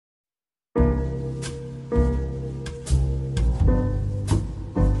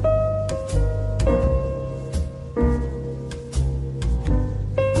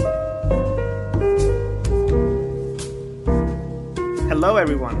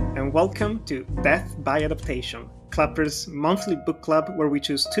everyone, and welcome to Death by Adaptation, Clapper's monthly book club where we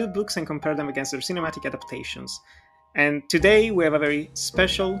choose two books and compare them against their cinematic adaptations. And today we have a very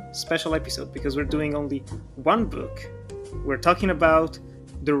special episode because we're doing only one book. We're talking about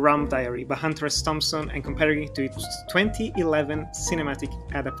The Rum Diary by Hunter S. Thompson and comparing it to its 2011 cinematic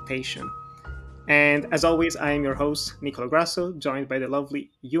adaptation. And as always, I am your host, Nicolo Grasso, joined by the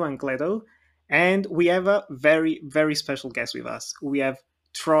lovely Yuan Gledo. And we have a very special guest with us. We have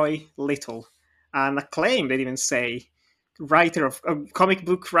Troy Little, an acclaimed, I'd even say, writer of a comic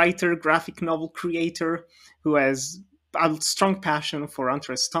book writer, graphic novel creator, who has a strong passion for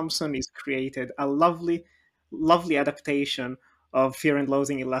Hunter S. Thompson. He's created a lovely adaptation of Fear and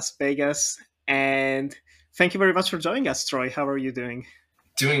Loathing in Las Vegas. And thank you very much for joining us, Troy. How are you doing?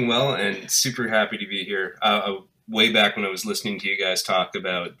 Doing well and super happy to be here. Way back when I was listening to you guys talk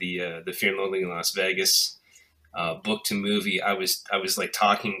about the Fear and Loathing in Las Vegas book to movie, I was like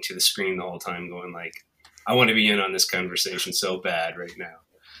talking to the screen the whole time, going like, I want to be in on this conversation so bad right now.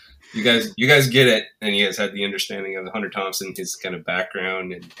 You guys get it, and you guys had the understanding of Hunter Thompson, his kind of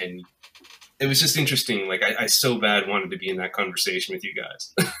background, and it was just interesting. Like I so bad wanted to be in that conversation with you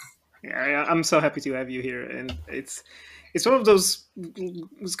guys. Yeah, I'm so happy to have you here, and it's one of those.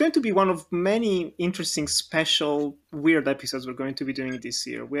 It's going to be one of many interesting, special, weird episodes we're going to be doing this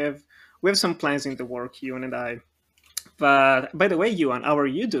year. We have some plans in the work, Ewan and I. But by the way, Ewan, how are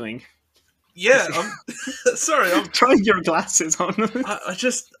you doing? Yeah, I'm sorry. I'm trying your glasses on.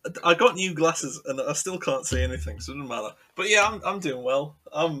 I got new glasses and I still can't see anything, so it doesn't matter. But yeah, I'm doing well.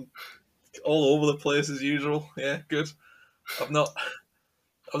 I'm all over the place as usual. Yeah, good. I've not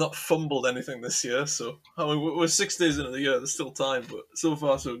fumbled anything this year, so I mean, we're 6 days into the year. There's still time, but so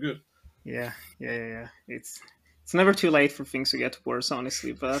far so good. Yeah. It's never too late for things to get worse,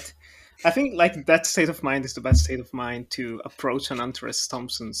 honestly. But I think like that state of mind is the best state of mind to approach an Hunter S.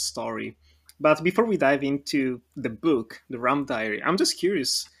 Thompson story. But before we dive into the book, The Rum Diary, I'm just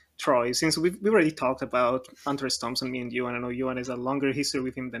curious, Troy, since we've already talked about Hunter S. Thompson, me and you, and I know Ewan has a longer history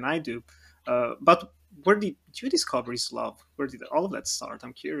with him than I do. But where did you discover his love? Where did all of that start?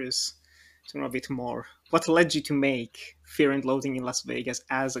 I'm curious to know a bit more. What led you to make Fear and Loathing in Las Vegas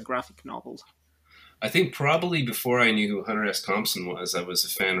as a graphic novel? I think probably before I knew who Hunter S. Thompson was, I was a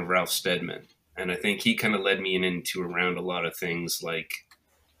fan of Ralph Steadman. And I think he kind of led me into around a lot of things like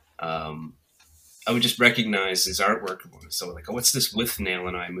I would just recognize his artwork. So like, oh, what's this Withnail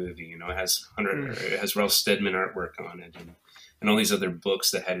and I movie? You know, it has Ralph Steadman artwork on it, and all these other books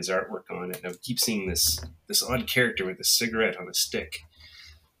that had his artwork on it. And I would keep seeing this odd character with a cigarette on a stick,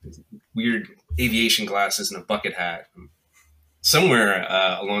 weird aviation glasses and a bucket hat. Somewhere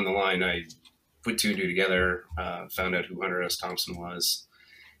along the line, I put two and two together, found out who Hunter S. Thompson was.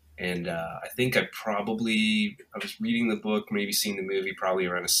 And I think I was reading the book, maybe seeing the movie probably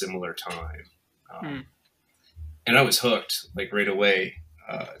around a similar time. And I was hooked like right away.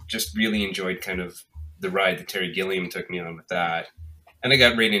 Just really enjoyed kind of the ride that Terry Gilliam took me on with that. And I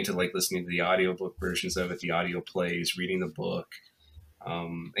got right into like listening to the audiobook versions of it, the audio plays, reading the book,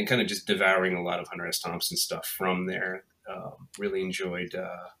 and kind of just devouring a lot of Hunter S. Thompson stuff from there. Really enjoyed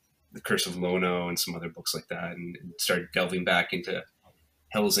The Curse of Lono and some other books like that, and started delving back into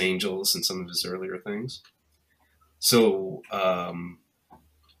Hell's Angels and some of his earlier things. So I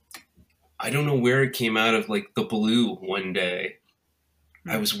don't know where it came out of, like the blue one day.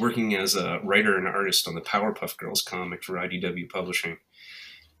 I was working as a writer and artist on the Powerpuff Girls comic for IDW Publishing,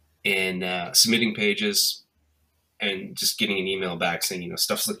 and submitting pages and just getting an email back saying, you know,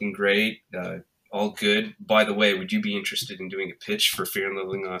 stuff's looking great, all good. By the way, would you be interested in doing a pitch for Fear and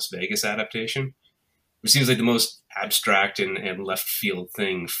Loathing in Las Vegas adaptation? Which seems like the most abstract and left field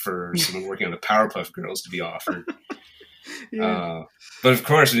thing for someone working on the Powerpuff Girls to be offered. Yeah. But of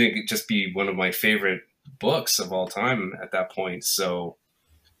course, it could just be one of my favorite books of all time at that point. So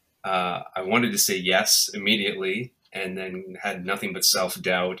I wanted to say yes immediately, and then had nothing but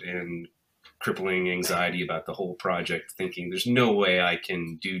self-doubt and crippling anxiety about the whole project, thinking there's no way I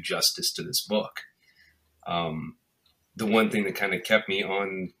can do justice to this book. The one thing that kind of kept me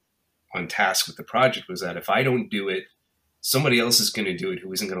on task with the project was that if I don't do it, somebody else is going to do it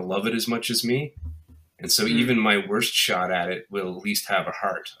who isn't going to love it as much as me. And so even my worst shot at it will at least have a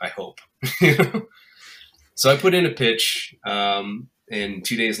heart, I hope. So I put in a pitch, and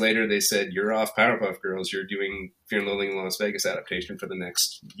 2 days later they said, you're off Powerpuff Girls. You're doing Fear and Loathing in Las Vegas adaptation for the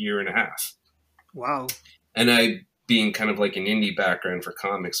next year and a half. Wow. And I, being kind of like an indie background for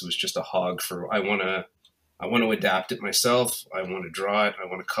comics, was just a hog for, I want to adapt it myself. I want to draw it. I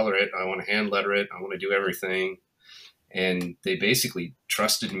want to color it. I want to hand letter it. I want to do everything. And they basically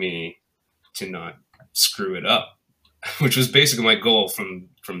trusted me to not screw it up. which was basically my goal from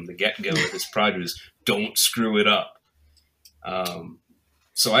the get go of this project, was don't screw it up.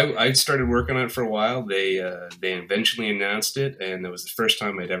 So I started working on it for a while. They eventually announced it, and it was the first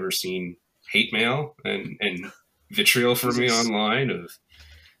time I'd ever seen hate mail and vitriol for me online. Of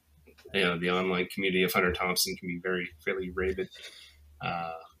the online community of Hunter Thompson can be fairly rabid.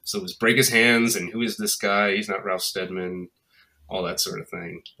 So it was break his hands and who is this guy? He's not Ralph Steadman, all that sort of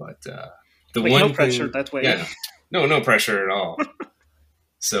thing. But the like one no pressure thing, that way. Yeah, no pressure at all.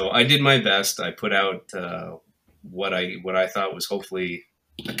 So I did my best. I put out what I thought was hopefully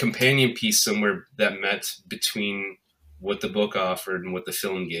a companion piece somewhere that met between what the book offered and what the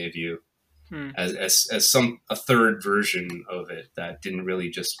film gave you, as a third version of it that didn't really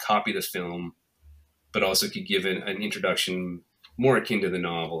just copy the film, but also could give an introduction more akin to the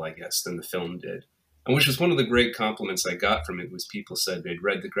novel, I guess, than the film did. And which was one of the great compliments I got from it, was people said they'd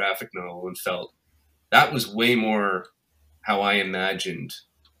read the graphic novel and felt that was way more how I imagined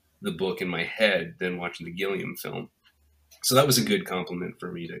the book in my head than watching the Gilliam film. So that was a good compliment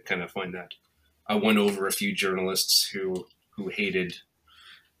for me to kind of find that. I won over a few journalists who hated,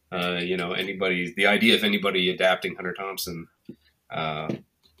 the idea of anybody adapting Hunter Thompson.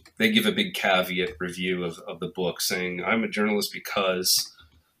 They give a big caveat review of the book saying, I'm a journalist because,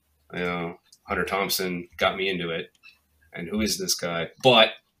 Hunter Thompson got me into it. And who is this guy? But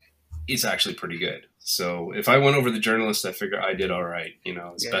it's actually pretty good. So if I went over the journalist, I figure I did all right,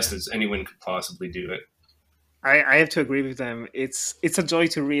 as best as anyone could possibly do it. I have to agree with them. It's a joy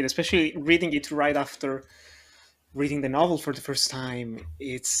to read, especially reading it right after reading the novel for the first time.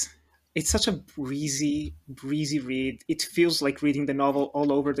 It's such a breezy read. It feels like reading the novel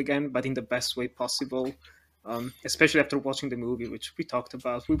all over again, but in the best way possible. Especially after watching the movie, which we talked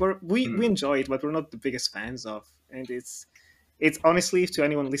about. We enjoy it, but we're not the biggest fans of. And it's honestly, to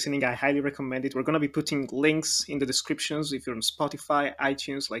anyone listening, I highly recommend it. We're going to be putting links in the descriptions if you're on Spotify,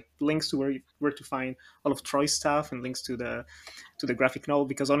 iTunes, like links to where to find all of Troy's stuff and links to the graphic novel,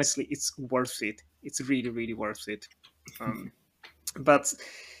 because honestly, it's worth it. It's really, really worth it. But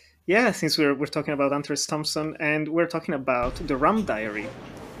yeah, since we're talking about Hunter S. Thompson and we're talking about the Rum Diary.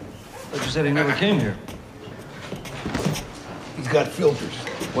 But you said he never came here. He's got filters.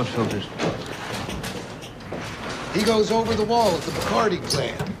 What filters? He goes over the wall at the Bacardi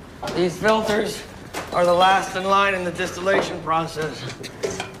plant. These filters are the last in line in the distillation process.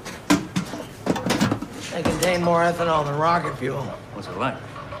 They contain more ethanol than rocket fuel. What's it like?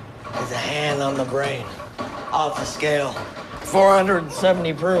 It's a hand on the brain. Off the scale.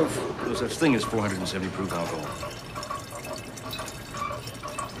 470 proof. No such thing as 470 proof alcohol.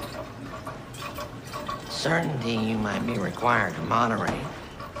 Certainty you might be required to moderate.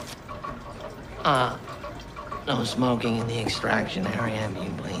 No smoking in the extraction area, if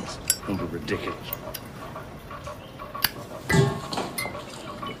you please. Don't be ridiculous.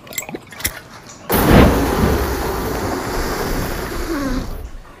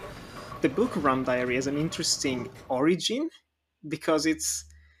 The book Rum Diary has an interesting origin because it's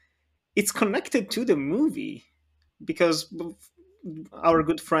connected to the movie, because our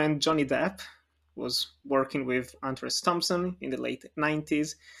good friend Johnny Depp was working with Hunter S. Thompson in the late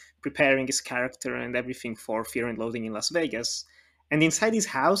 90s, preparing his character and everything for Fear and Loathing in Las Vegas. And inside his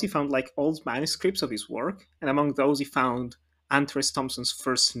house, he found like old manuscripts of his work. And among those, he found Hunter S. Thompson's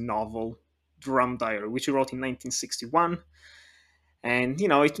first novel, The Rum Diary, which he wrote in 1961. And,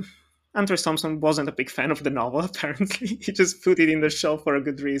 Hunter S. Thompson wasn't a big fan of the novel, apparently. He just put it in the shelf for a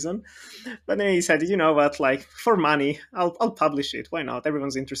good reason. But then he said, you know what, like, for money, I'll publish it. Why not?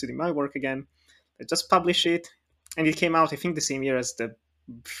 Everyone's interested in my work again. I just publish it. And it came out, I think, the same year as the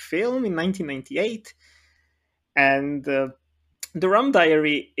film in 1998. And The Rum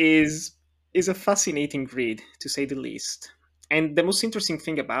Diary is a fascinating read, to say the least. And the most interesting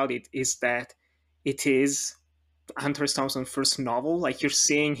thing about it is that it is Hunter S. Thompson's first novel. Like, you're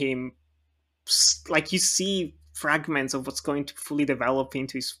seeing him, like, you see fragments of what's going to fully develop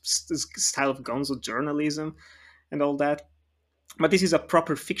into his style of gonzo journalism and all that. But this is a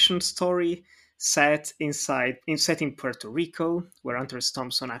proper fiction story set in Puerto Rico, where Hunter S.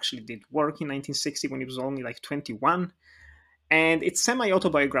 Thompson actually did work in 1960 when he was only like 21. And it's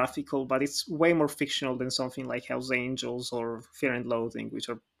semi-autobiographical, but it's way more fictional than something like Hell's Angels or Fear and Loathing, which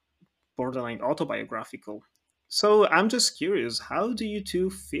are borderline autobiographical. So I'm just curious, how do you two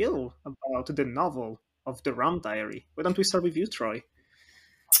feel about the novel of The Rum Diary? Why don't we start with you, Troy?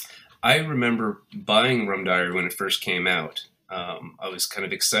 I remember buying Rum Diary when it first came out. I was kind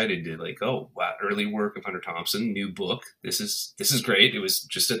of excited to wow, early work of Hunter Thompson, new book. This is great. It was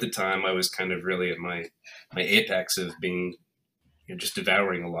just at the time I was kind of really at my apex of being just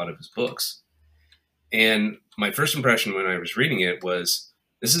devouring a lot of his books. And my first impression when I was reading it was,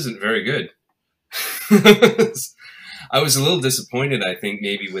 this isn't very good. I was a little disappointed, I think,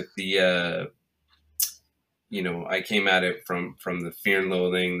 maybe with the, I came at it from the Fear and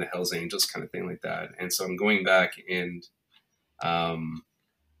Loathing, the Hells Angels kind of thing like that. And so I'm going back and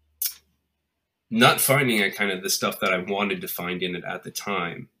not finding kind of the stuff that I wanted to find in it at the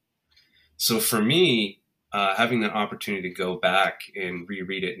time. So for me, having the opportunity to go back and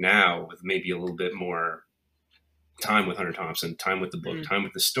reread it now with maybe a little bit more time with Hunter Thompson, time with the book, time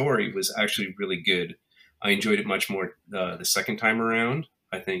with the story was actually really good. I enjoyed it much more the second time around.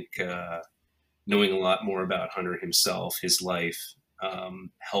 I think knowing a lot more about Hunter himself, his life,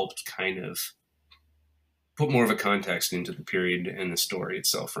 helped kind of put more of a context into the period and the story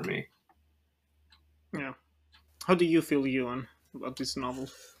itself for me. Yeah. How do you feel, Ewan, about this novel?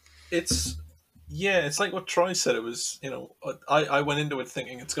 It's like what Troy said. It was, I went into it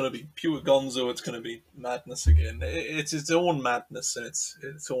thinking it's going to be pure gonzo, it's going to be madness again. It's its own madness in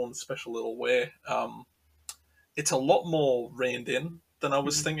its own special little way. It's a lot more reined in than I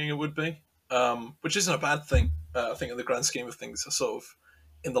was thinking it would be, which isn't a bad thing. I think in the grand scheme of things, sort of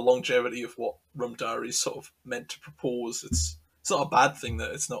in the longevity of what Rum Diaries sort of meant to propose, it's not a bad thing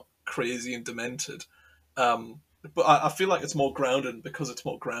that it's not crazy and demented. But I feel like it's more grounded, and because it's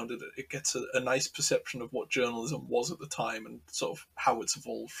more grounded, it gets a nice perception of what journalism was at the time and sort of how it's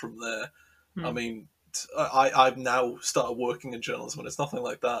evolved from there. I mean, I've now started working in journalism, and it's nothing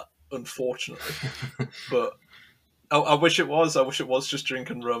like that, unfortunately. But I wish it was. I wish it was just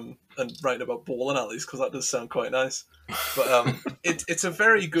drinking rum and writing about bowling alleys, because that does sound quite nice. But it's a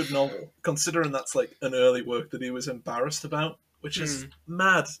very good novel, considering that's like an early work that he was embarrassed about, which is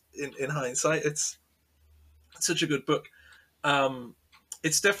mad in hindsight. It's such a good book.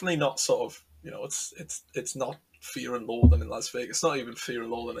 It's definitely not sort of, it's not Fear and Loathing in Las Vegas. It's not even Fear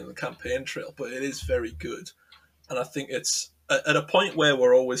and Loathing in the Campaign Trail, but it is very good. And I think it's at a point where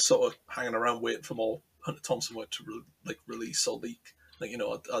we're always sort of hanging around waiting for more Hunter Thompson work to release or leak. Like,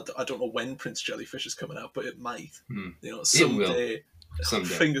 I don't know when Prince Jellyfish is coming out, but it might. Someday.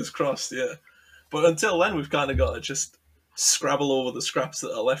 Fingers crossed, yeah. But until then, we've kind of got to just scrabble over the scraps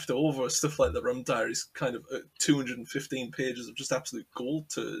that are left over. Stuff like the Rum Diaries, kind of 215 pages of just absolute gold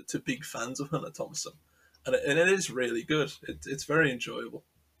to big fans of Hunter Thompson. And it is really good. It's very enjoyable.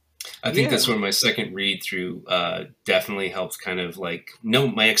 I think that's where my second read through definitely helped kind of like know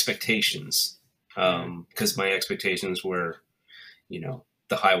my expectations. Because my expectations were,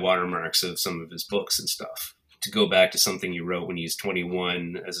 the high watermarks of some of his books and stuff. To go back to something you wrote when he was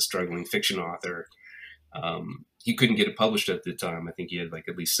 21 as a struggling fiction author, he couldn't get it published at the time. I think he had like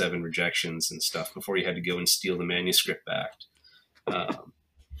at least 7 rejections and stuff before he had to go and steal the manuscript back.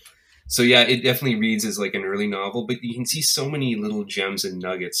 So yeah, it definitely reads as like an early novel, but you can see so many little gems and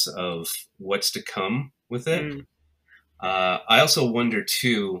nuggets of what's to come with it. I also wonder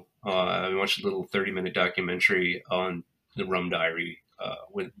too, I watched a little 30-minute documentary on the Rum Diary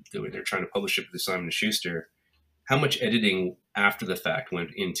when they're trying to publish it with Simon & Schuster, how much editing after the fact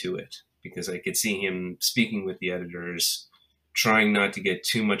went into it. Because I could see him speaking with the editors, trying not to get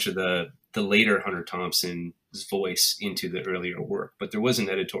too much of the later Hunter Thompson's voice into the earlier work. But there was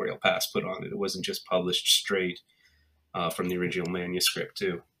an editorial pass put on it. It wasn't just published straight from the original manuscript,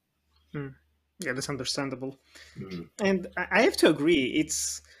 too. Yeah, that's understandable. And I have to agree.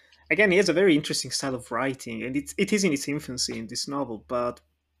 Again, he has a very interesting style of writing, and it is in its infancy in this novel. But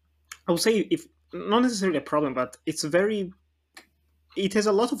I would say, if not necessarily a problem, but it has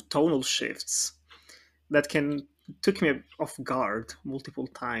a lot of tonal shifts that took me off guard multiple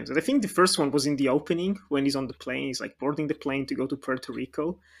times. And I think the first one was in the opening when he's on the plane. He's like boarding the plane to go to Puerto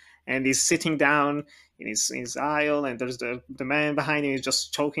Rico, and he's sitting down in his aisle, and there's the man behind him is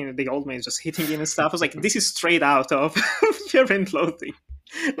just choking. The old man is just hitting him and stuff. I was like, this is straight out of Fear and Loathing.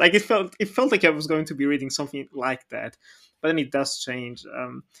 Like it felt like I was going to be reading something like that, but then it does change.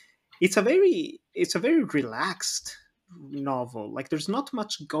 It's a very relaxed novel. Like there's not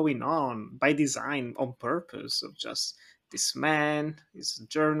much going on by design on purpose, of just this man is a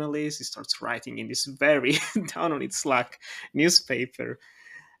journalist. He starts writing in this very down on its luck newspaper,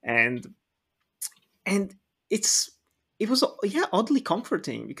 and it was oddly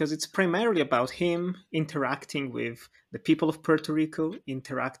comforting, because it's primarily about him interacting with the people of Puerto Rico,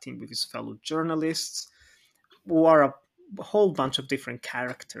 interacting with his fellow journalists, who are a whole bunch of different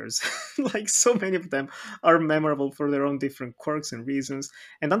characters. Like so many of them are memorable for their own different quirks and reasons.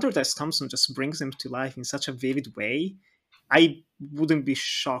 And Hunter S. Thompson just brings them to life in such a vivid way. I wouldn't be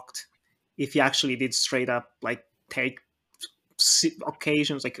shocked if he actually did straight up like take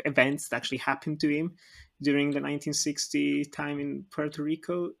occasions, like events that actually happened to him during the 1960 time in Puerto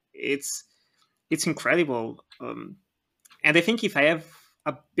Rico. It's it's incredible. And I think if I have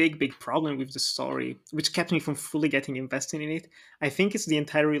a big problem with the story, which kept me from fully getting invested in it, I think it's the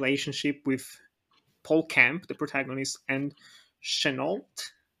entire relationship with Paul Kemp, the protagonist, and Chenault,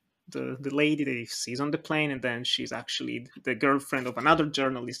 the lady that he sees on the plane, and then she's actually the girlfriend of another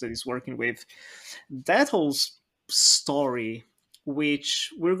journalist that he's working with. That whole story,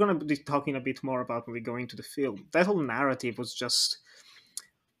 which we're going to be talking a bit more about when we go into the film, that whole narrative was just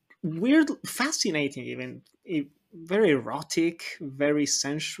weird, fascinating, even very erotic, very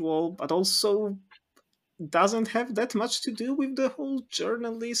sensual, but also doesn't have that much to do with the whole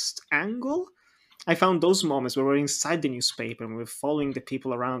journalist angle. I found those moments where we're inside the newspaper and we're following the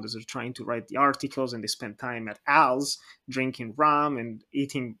people around us. They're trying to write the articles, and they spend time at Al's drinking rum and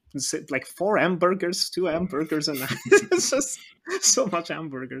eating like 4 hamburgers, 2 hamburgers, and it's just so much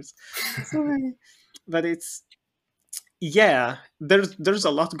hamburgers. But it's, yeah, there's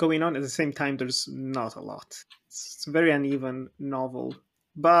a lot going on. At the same time, there's not a lot. It's a very uneven novel,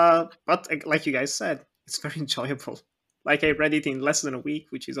 but like you guys said, it's very enjoyable. Like, I read it in less than a week,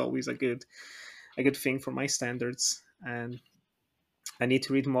 which is always a good thing for my standards. And I need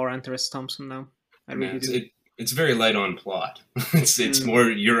to read more Hunter S. Thompson now. It's very light on plot. It's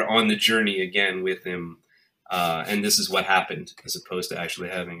more you're on the journey again with him, and this is what happened, as opposed to actually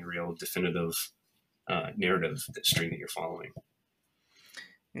having a real definitive narrative string that you're following.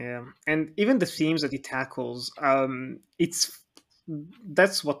 Yeah, and even the themes that he tackles,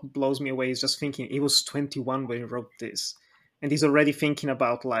 that's what blows me away. Is just thinking he was 21 when he wrote this, and he's already thinking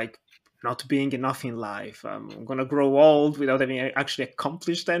about like not being enough in life. I'm gonna grow old without having actually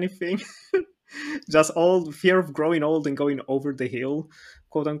accomplished anything. Just all fear of growing old and going over the hill,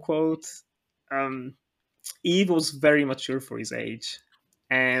 quote unquote. Eve was very mature for his age,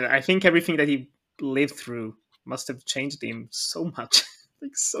 and I think everything that he lived through must have changed him so much.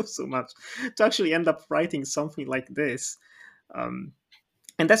 Like so much to actually end up writing something like this. And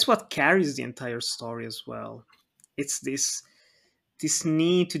that's what carries the entire story as well. It's this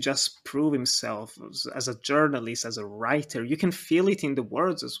need to just prove himself as a journalist, as a writer. You can feel it in the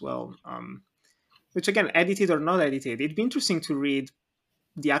words as well, which again, edited or not edited, it'd be interesting to read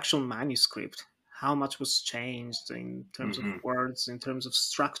the actual manuscript, how much was changed in terms of words, in terms of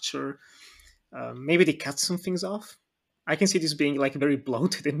structure. Maybe they cut some things off. I can see this being like very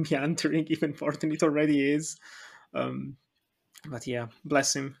bloated and meandering even more than it already is. But yeah,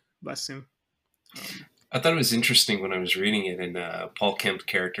 bless him. I thought it was interesting when I was reading it, and Paul Kemp's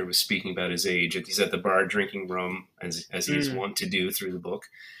character was speaking about his age. He's at the bar drinking rum, as he is wont to do through the book,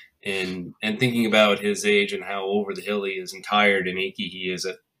 and thinking about his age and how over the hill he is and tired and achy he is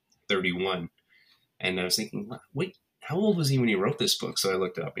at 31. And I was thinking, wait, how old was he when he wrote this book? So I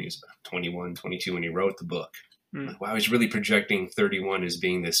looked up, and he was about 21, 22 when he wrote the book. Like, wow, he's really projecting 31 as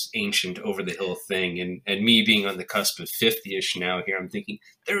being this ancient over-the-hill thing, and me being on the cusp of 50-ish now here, I'm thinking,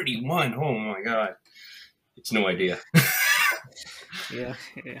 31? Oh, my God. It's no idea. Yeah.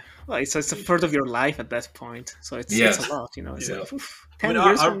 Well, it's a third of your life at that point, so it's a lot, you know. It's like, 10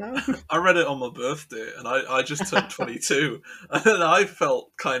 years from now. I read it on my birthday, and I just turned 22, and I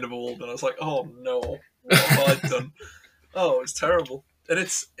felt kind of old, and I was like, oh, no, what have I done? Oh, it's terrible. And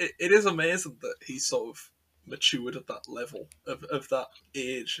it is amazing that he sort of matured at that level of that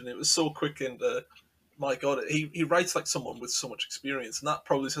age, and it was so quick. And my God, he writes like someone with so much experience, and that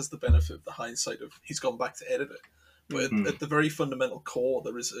probably has the benefit of the hindsight of he's gone back to edit it. But at the very fundamental core,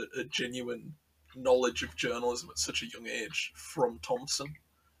 there is a genuine knowledge of journalism at such a young age from Thompson.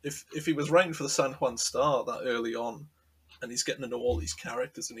 If he was writing for the San Juan Star that early on, and he's getting to know all these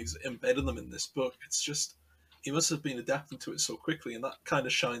characters and he's embedding them in this book, it's just, he must have been adapting to it so quickly, and that kind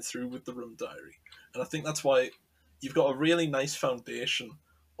of shines through with the Rum Diary. And I think that's why you've got a really nice foundation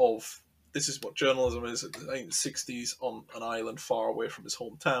of this is what journalism is in the 60s on an island far away from his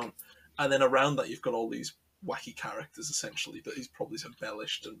hometown. And then around that, you've got all these wacky characters, essentially, that he's probably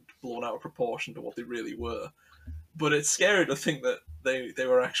embellished and blown out of proportion to what they really were. But it's scary to think that they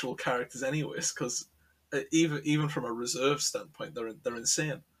were actual characters anyways, because even from a reserve standpoint, they're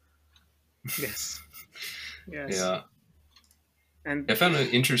insane. Yes. Yeah. And I found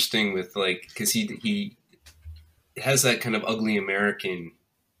it interesting with, like, because he has that kind of ugly American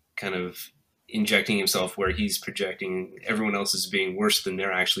kind of injecting himself where he's projecting everyone else as being worse than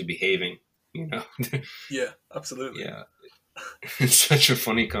they're actually behaving, you know? Yeah, absolutely. Yeah. It's such a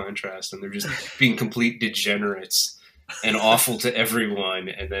funny contrast, and they're just being complete degenerates and awful to everyone,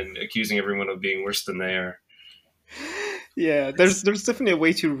 and then accusing everyone of being worse than they are. Yeah, there's definitely a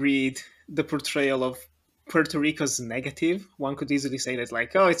way to read the portrayal of Puerto Rico's negative. One could easily say that,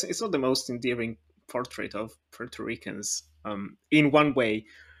 like, oh, it's not the most endearing portrait of Puerto Ricans in one way.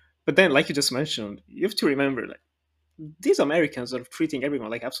 But then, like you just mentioned, you have to remember, like, these Americans are treating everyone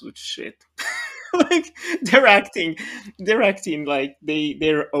like absolute shit. Like they're acting like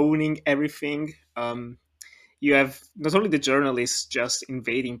they're owning everything. You have not only the journalists just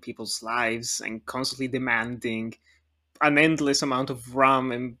invading people's lives and constantly demanding an endless amount of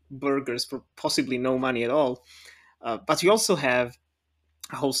rum and burgers for possibly no money at all, but you also have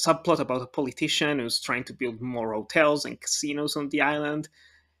a whole subplot about a politician who's trying to build more hotels and casinos on the island.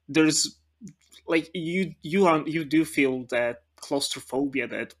 There's like you do feel that claustrophobia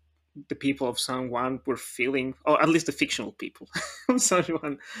that the people of San Juan were feeling, or at least the fictional people of San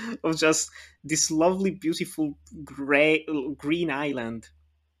Juan, of just this lovely, beautiful green island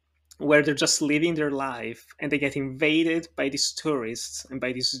where they're just living their life and they get invaded by these tourists and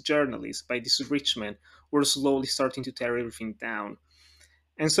by these journalists, by these rich men who are slowly starting to tear everything down.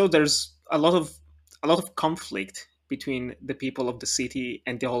 And so there's a lot of conflict between the people of the city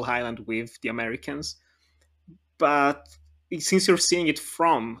and the whole island with the Americans. But since you're seeing it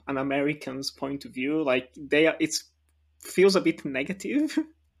from an American's point of view, like it feels a bit negative.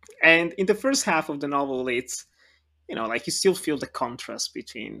 And in the first half of the novel, it's like you still feel the contrast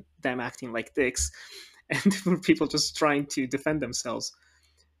between them acting like dicks and people just trying to defend themselves.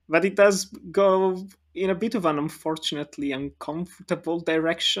 But it does go in a bit of an unfortunately uncomfortable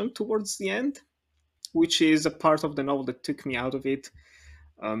direction towards the end, which is a part of the novel that took me out of it.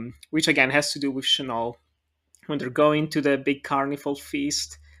 Which again has to do with Chanel when they're going to the big carnival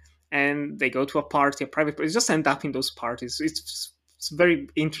feast and they go to a party, a private party, just end up in those parties. It's very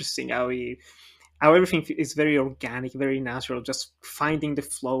interesting how everything is very organic, very natural, just finding the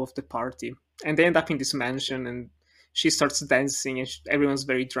flow of the party. And they end up in this mansion and she starts dancing and everyone's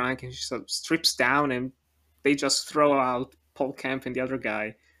very drunk and she sort of strips down and they just throw out Paul Kemp and the other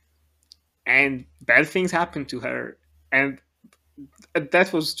guy. And bad things happen to her. And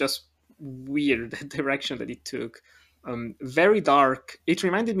that was just weird, the direction that it took. Very dark. It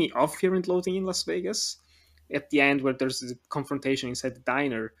reminded me of Fear and Loathing in Las Vegas at the end where there's a confrontation inside the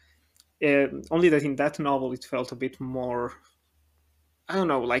diner. Only that in that novel it felt a bit more, I don't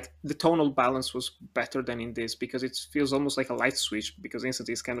know, like the tonal balance was better than in this because it feels almost like a light switch because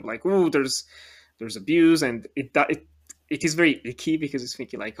instantly it's kind of like, oh, there's abuse and it is very icky because it's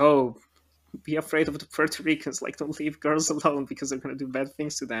thinking like, oh, be afraid of the Puerto Ricans, like don't leave girls alone because they're going to do bad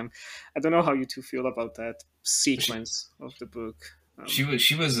things to them. I don't know how you two feel about that sequence of the book. She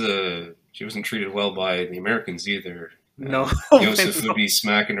wasn't treated well by the Americans either. No, Joseph would be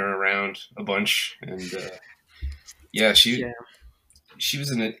smacking her around a bunch, and she was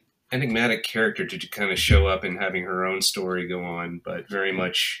an enigmatic character to kind of show up and having her own story go on, but very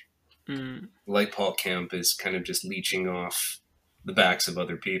much like Paul Kemp is kind of just leeching off the backs of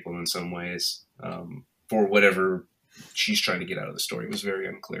other people in some ways for whatever she's trying to get out of the story. It was very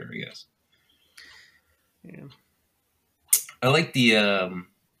unclear, I guess. Yeah, I like the.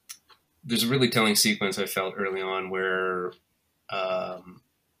 There's a really telling sequence I felt early on where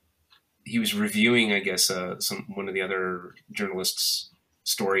he was reviewing, I guess, one of the other journalists'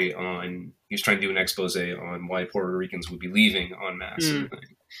 story on. He was trying to do an expose on why Puerto Ricans would be leaving en masse,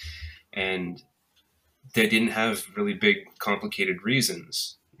 and they didn't have really big, complicated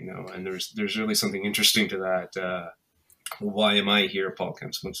reasons, And there's really something interesting to that. Why am I here, Paul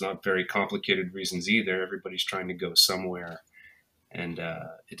Kemp? So it's not very complicated reasons either. Everybody's trying to go somewhere. And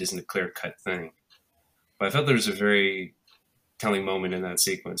it isn't a clear-cut thing. But I felt there was a very telling moment in that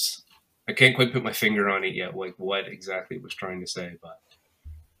sequence. I can't quite put my finger on it yet, like what exactly it was trying to say, but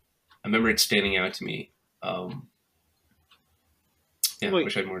I remember it standing out to me. I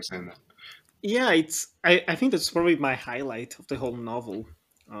wish I had more to say on that. Yeah, I think that's probably my highlight of the whole novel.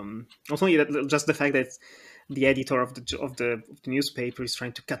 Not only that, just the fact that the editor of the newspaper is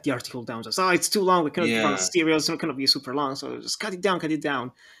trying to cut the article down. Just, it's too long. We cannot run stereo. It's not going to be super long. So just cut it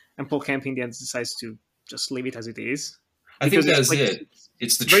down. And Paul Kemp in the end decides to just leave it as it is. I think that's it.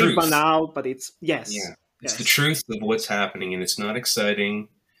 It's the very truth. Very banal, but it's, yes. Yeah. It's the truth of what's happening, and it's not exciting.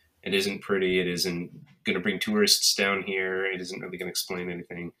 It isn't pretty. It isn't going to bring tourists down here. It isn't really going to explain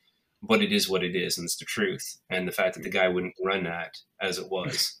anything. But it is what it is, and it's the truth. And the fact that the guy wouldn't run that as it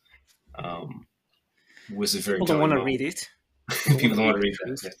was a very people don't want to read it. People don't want to read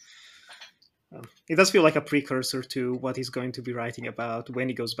that. Yeah. It does feel like a precursor to what he's going to be writing about when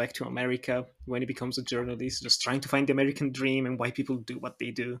he goes back to America, when he becomes a journalist, just trying to find the American dream and why people do what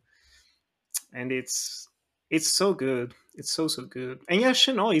they do. And it's so good. It's so good. And yeah,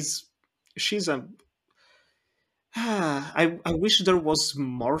 she's a. I wish there was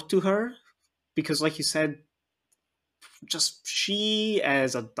more to her, because like you said, just she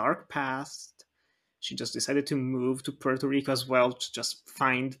has a dark past. She just decided to move to Puerto Rico as well to just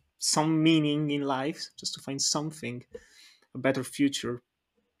find some meaning in life, just to find something, a better future.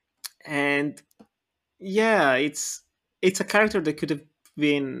 And yeah, it's a character that could have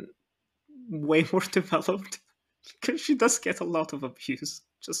been way more developed because she does get a lot of abuse.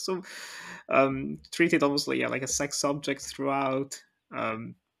 Just so treated almost like, yeah, like a sex object throughout.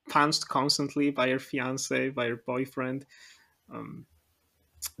 Punched constantly by her fiance, by her boyfriend. Um,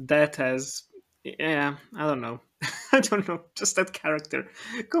 that has, yeah, I don't know. I don't know. Just that character.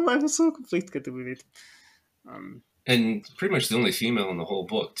 Come on, I was so conflicted with it. And pretty much the only female in the whole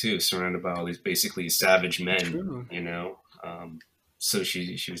book too, surrounded by all these basically savage men. True. You know, so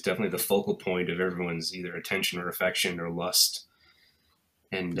she was definitely the focal point of everyone's either attention or affection or lust,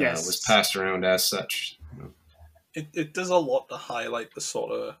 and Yes. was passed around as such. You know. It does a lot to highlight the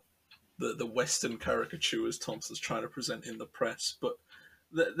sort of the Western caricatures Thompson's trying to present in the press, but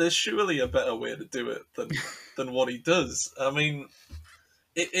there's surely a better way to do it than what he does. I mean,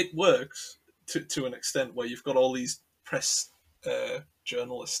 it works to an extent where you've got all these press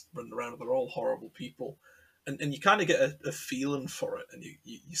journalists running around, and they're all horrible people, and you kind of get a feeling for it, and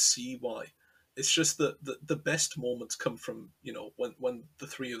you see why. It's just that the best moments come from, you know, when the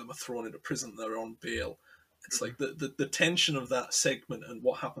three of them are thrown into prison, they're on bail. It's like the tension of that segment and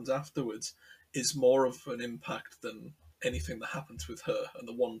what happens afterwards is more of an impact than anything that happens with her and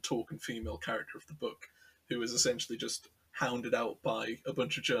the one token female character of the book, who is essentially just hounded out by a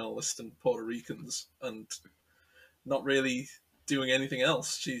bunch of journalists and Puerto Ricans and not really doing anything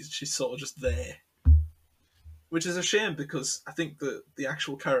else. She's sort of just there. Which is a shame, because I think the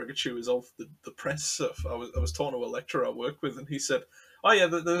actual caricatures of the press stuff, I was talking to a lecturer I work with, and he said, oh yeah,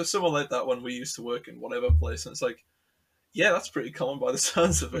 there's someone like that when we used to work in whatever place. And it's like, yeah, that's pretty common by the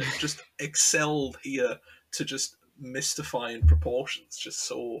sounds of it. Just excelled here to just mystifying proportions. Just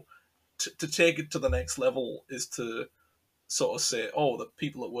so, to take it to the next level is to sort of say, oh, the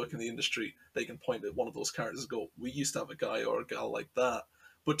people that work in the industry, they can point at one of those characters and go, we used to have a guy or a gal like that.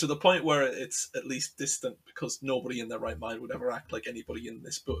 But to the point where it's at least distant, because nobody in their right mind would ever act like anybody in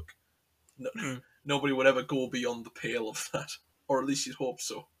this book. No, Nobody would ever go beyond the pale of that. Or at least you'd hope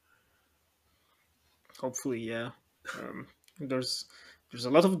so. Hopefully, yeah. There's a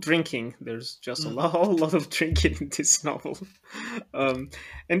lot of drinking. There's just a lot of drinking in this novel. And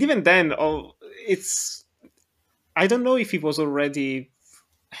even then, it's... I don't know if he was already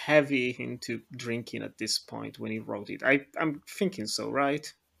heavy into drinking at this point when he wrote it. I'm thinking so,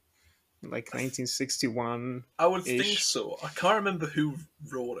 right? Like 1961. I would think so. I can't remember who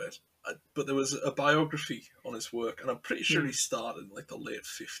wrote it, but there was a biography on his work, and I'm pretty sure he started in like the late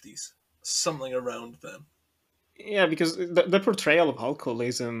 50s, something around then. Yeah, because the portrayal of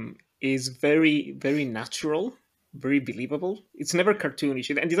alcoholism is very, very natural, very believable. It's never cartoonish,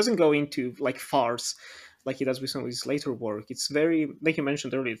 and he doesn't go into like farce like he does with some of his later work. It's very, like you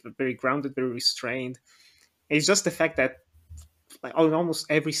mentioned earlier, very grounded, very restrained. It's just the fact that like on almost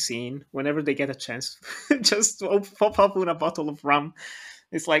every scene, whenever they get a chance, just pop up with a bottle of rum.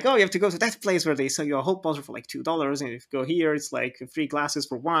 It's like, oh, you have to go to that place where they sell you a whole bottle for like $2, and if you go here, it's like 3 glasses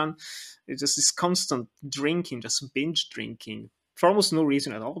for one. It's just this constant drinking, just binge drinking, for almost no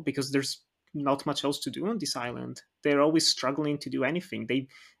reason at all, because there's not much else to do on this island. They're always struggling to do anything.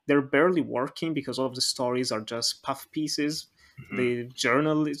 They're barely working because all of the stories are just puff pieces. Mm-hmm. The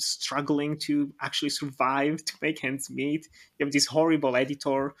journal is struggling to actually survive, to make ends meet. You have this horrible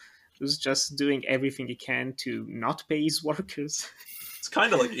editor who's just doing everything he can to not pay his workers. It's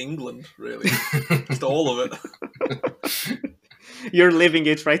kind of like England, really. Just all of it. You're living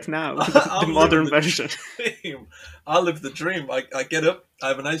it right now, the modern version. I live the dream. I get up, I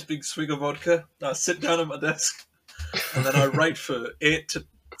have a nice big swig of vodka, I sit down at my desk, and then I write for 8 to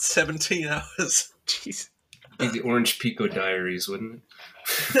 17 hours. Jeez. Be the Orange Pico Diaries, wouldn't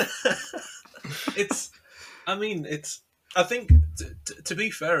it? I think, to be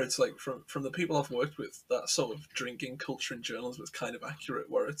fair, it's like from the people I've worked with, that sort of drinking culture in journalism is kind of accurate,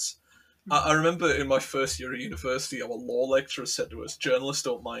 where it's... I remember in my first year at university, our law lecturer said to us, journalists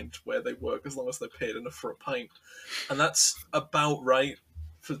don't mind where they work as long as they're paid enough for a pint. And that's about right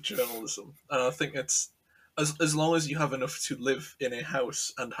for journalism. And I think it's... As long as you have enough to live in a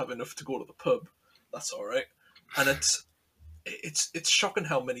house and have enough to go to the pub, that's all right. And it's shocking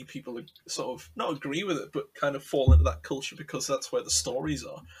how many people sort of not agree with it, but kind of fall into that culture because that's where the stories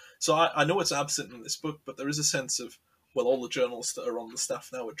are. So I know it's absent in this book, but there is a sense of, well, all the journalists that are on the staff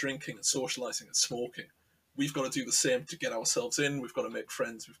now are drinking and socialising and smoking. We've got to do the same to get ourselves in. We've got to make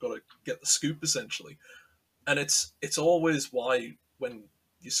friends. We've got to get the scoop, essentially. And it's always why when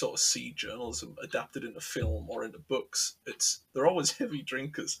you sort of see journalism adapted into film or into books, they're always heavy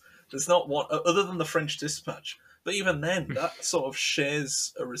drinkers. There's not one, other than the French Dispatch, But even then, that sort of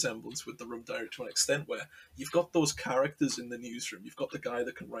shares a resemblance with the Rum Diary to an extent where you've got those characters in the newsroom. You've got the guy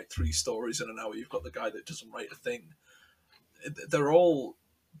that can write 3 stories in an hour. You've got the guy that doesn't write a thing. They're all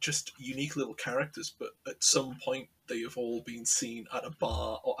just unique little characters, but at some point they have all been seen at a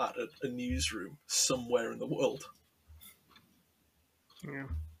bar or at a newsroom somewhere in the world. Yeah.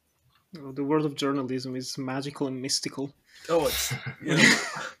 Well, the world of journalism is magical and mystical. Oh, it's you know,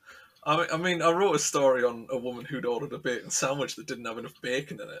 I mean, I wrote a story on a woman who'd ordered a bacon sandwich that didn't have enough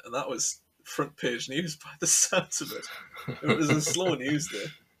bacon in it, and that was front page news by the sounds of it. It was a slow news day,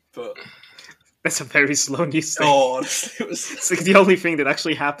 but That's a very slow news day. oh, honestly, it was. It's like the only thing that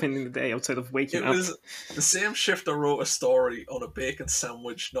actually happened in the day outside of waking It up. was the same shift I wrote a story on a bacon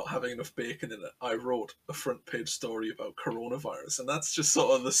sandwich not having enough bacon in it. I wrote a front page story about coronavirus, and that's just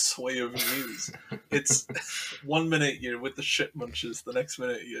sort of the sway of news. It's 1 minute you're with the shit munchers, the next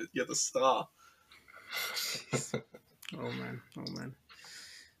minute you're the star. Oh man.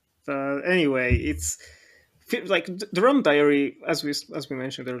 But anyway, it's like the Rum Diary, as we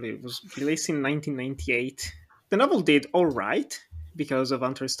mentioned earlier, was released in 1998. The novel did all right because of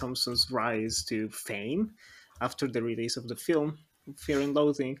Hunter S. Thompson's rise to fame after the release of the film Fear and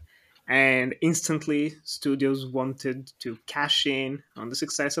Loathing, and instantly studios wanted to cash in on the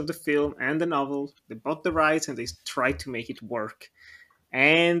success of the film and the novel. They bought the rights and they tried to make it work.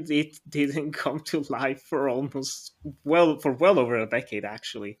 And it didn't come to life for well over a decade,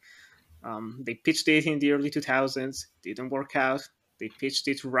 actually. They pitched it in the early 2000s, didn't work out. They pitched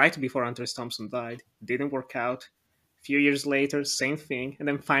it right before Hunter S. Thompson died, didn't work out. A few years later, same thing. And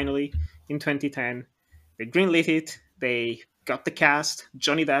then finally, in 2010, they greenlit it. They got the cast.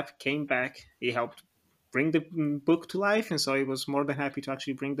 Johnny Depp came back. He helped bring the book to life, and so he was more than happy to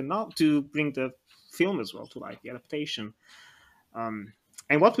actually bring the film as well to life, the adaptation.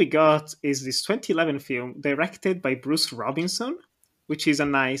 And what we got is this 2011 film directed by Bruce Robinson, which is a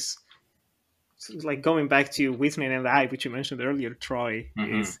nice, like going back to With Name and I, which you mentioned earlier, Troy.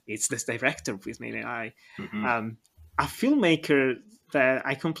 It's this director With Name and I, a filmmaker that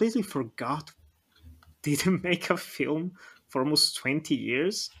I completely forgot didn't make a film for almost 20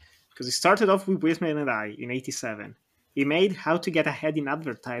 years, because he started off with Name and I in '87. He made How to Get Ahead in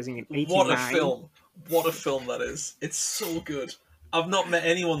Advertising in '89. What a film! What a film that is! It's so good. I've not met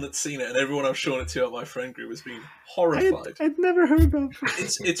anyone that's seen it, and everyone I've shown it to at my friend group has been horrified. I'd never heard of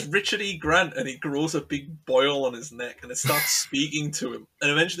it. It's Richard E. Grant, and he grows a big boil on his neck, and it starts speaking to him, and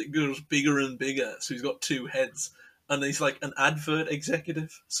eventually it goes bigger and bigger, so he's got 2 heads, and he's like an advert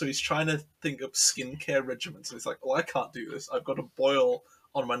executive, so he's trying to think up skincare regimens, and he's like, well, I can't do this. I've got a boil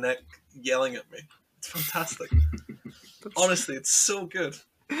on my neck yelling at me. It's fantastic. Honestly, it's so good.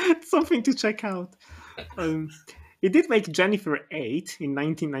 It's something to check out. He did make Jennifer 8 in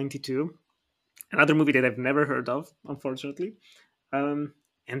 1992, another movie that I've never heard of, unfortunately. And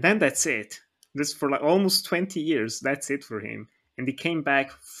then that's it. This for like almost 20 years, that's it for him. And he came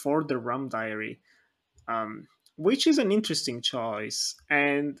back for the Rum Diary, which is an interesting choice.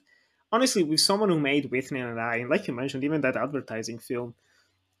 And honestly, with someone who made With Name and I, and like you mentioned, even that advertising film,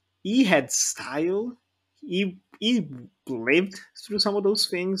 he had style. He lived through some of those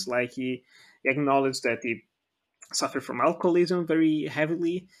things. Like he acknowledged that he suffered from alcoholism very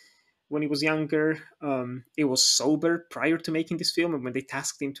heavily when he was younger. He was sober prior to making this film, and when they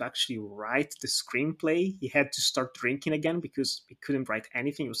tasked him to actually write the screenplay, he had to start drinking again because he couldn't write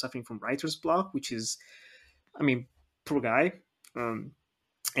anything. He was suffering from writer's block, which is, I mean, poor guy. And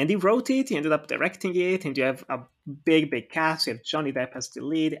he wrote it, he ended up directing it, and you have a big cast. You have Johnny Depp as the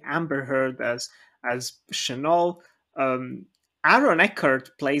lead, Amber Heard as Chanel. Aaron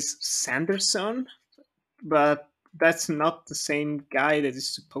Eckhart plays Sanderson, but that's not the same guy that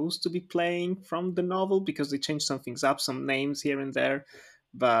is supposed to be playing from the novel, because they changed some things up, some names here and there.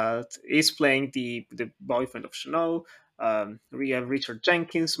 But he's playing the boyfriend of Chanel. We have Richard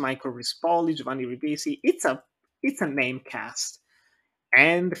Jenkins, Michael Rispoli, Giovanni Ribisi. It's a name cast.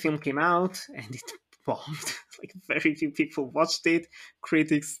 And the film came out, and it bombed. Like, very few people watched it.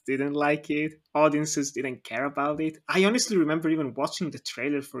 Critics didn't like it. Audiences didn't care about it. I honestly remember even watching the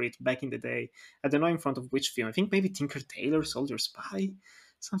trailer for it back in the day. I don't know in front of which film. I think maybe Tinker Tailor Soldier Spy,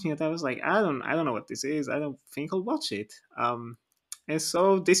 something like that. I was like, I don't know what this is. I don't think I'll watch it. And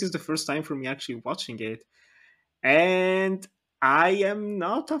so this is the first time for me actually watching it, and I am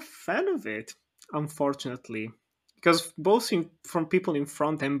not a fan of it, unfortunately. Because both from people in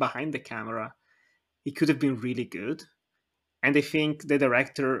front and behind the camera, it could have been really good. And I think the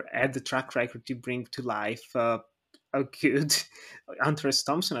director had the track record to bring to life a good Hunter S.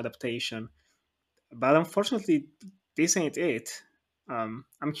 Thompson adaptation. But unfortunately, this ain't it.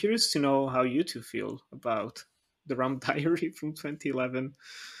 I'm curious to know how you two feel about The Rum Diary from 2011.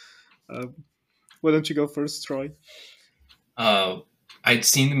 Why don't you go first, Troy? I'd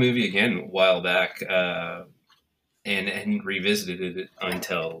seen the movie again a while back, and hadn't revisited it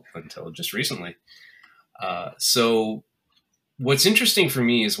until just recently. So what's interesting for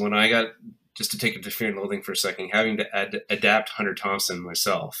me is when I got, just to take it to Fear and Loathing for a second, having to adapt Hunter Thompson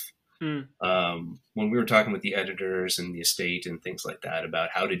myself. When we were talking with the editors and the estate and things like that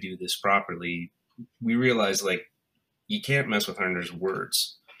about how to do this properly, we realized like you can't mess with Hunter's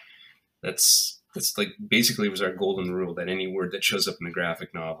words. That's like basically was our golden rule, that any word that shows up in the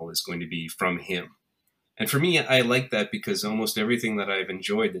graphic novel is going to be from him. And for me, I like that because almost everything that I've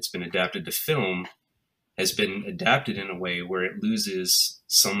enjoyed that's been adapted to film has been adapted in a way where it loses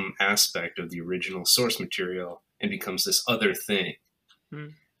some aspect of the original source material and becomes this other thing.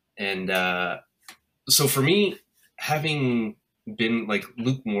 And so for me, having been like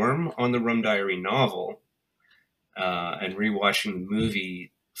lukewarm on the Rum Diary novel and rewatching the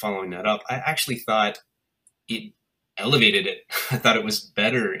movie following that up, I actually thought it elevated it. I thought it was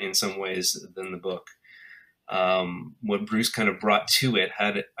better in some ways than the book. What Bruce kind of brought to it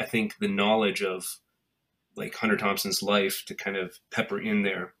had, I think, the knowledge of like Hunter Thompson's life to kind of pepper in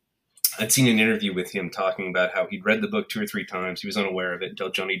there. I'd seen an interview with him talking about how he'd read the book 2 or 3 times. He was unaware of it until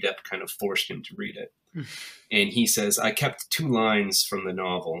Johnny Depp kind of forced him to read it. And he says, I kept 2 lines from the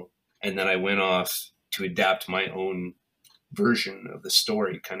novel, and then I went off to adapt my own version of the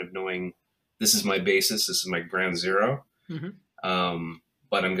story, kind of knowing this is my basis, this is my ground zero.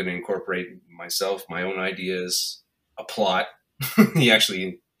 But I'm going to incorporate myself, my own ideas, a plot. He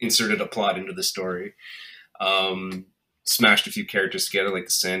actually inserted a plot into the story. Smashed a few characters together, like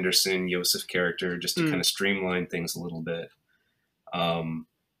the Sanderson Yosef character, just to kind of streamline things a little bit.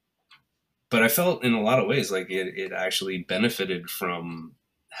 But I felt in a lot of ways like it actually benefited from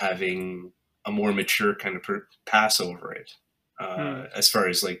having a more mature kind of pass over it, as far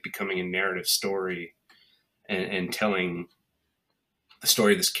as like becoming a narrative story and telling the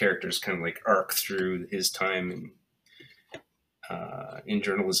story of this character's kind of like arc through his time in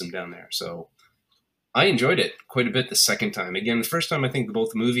journalism down there. So I enjoyed it quite a bit the second time. Again, the first time I think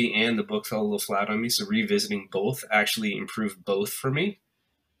both the movie and the book fell a little flat on me, so revisiting both actually improved both for me.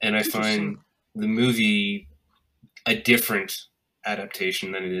 And I find the movie a different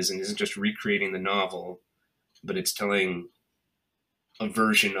adaptation than it is, and isn't just recreating the novel, but it's telling a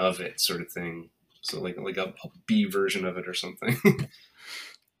version of it, sort of thing. So like a B version of it or something.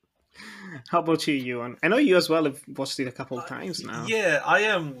 How about you, Ewan? I know you as well have watched it a couple of times now. Yeah,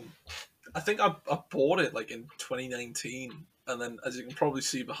 I think I bought it like in 2019, and then, as you can probably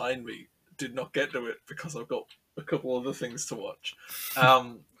see behind me, did not get to it because I've got a couple other things to watch.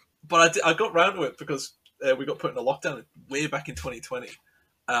 But I got round to it because we got put in a lockdown way back in 2020,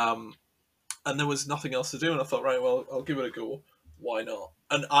 and there was nothing else to do, and I thought, right, well, I'll give it a go. Why not?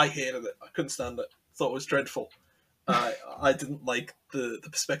 And I hated it. I couldn't stand it. Thought it was dreadful. I didn't like the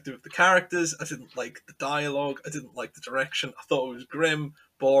perspective of the characters. I didn't like the dialogue. I didn't like the direction. I thought it was grim,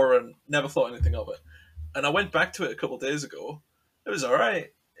 boring. Never thought anything of it. And I went back to it a couple of days ago. It was all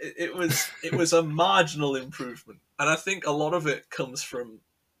right. It was a marginal improvement, and I think a lot of it comes from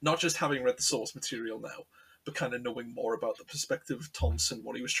not just having read the source material now, but kind of knowing more about the perspective of Thompson,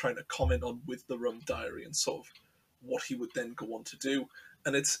 what he was trying to comment on with the Rum Diary, and sort of what he would then go on to do.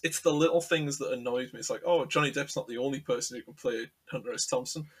 And it's the little things that annoys me. It's like, oh, Johnny Depp's not the only person who can play Hunter S.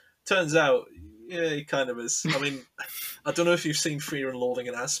 Thompson. Turns out, yeah, he kind of is. I mean, I don't know if you've seen Fear and Loathing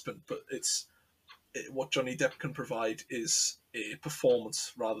in Aspen, but what Johnny Depp can provide is a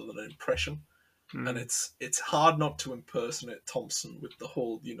performance rather than an impression. And it's hard not to impersonate Thompson with the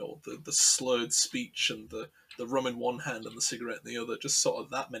whole, the slurred speech and the rum in one hand and the cigarette in the other, just sort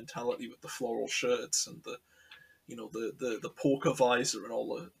of that mentality with the floral shirts and the poker visor and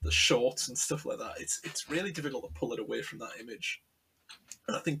all the shorts and stuff like that. It's really difficult to pull it away from that image.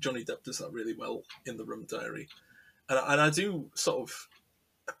 And I think Johnny Depp does that really well in the Rum Diary. And I do sort of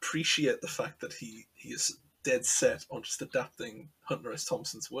appreciate the fact that he is dead set on just adapting Hunter S.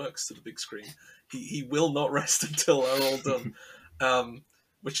 Thompson's works to the big screen. He will not rest until they're all done,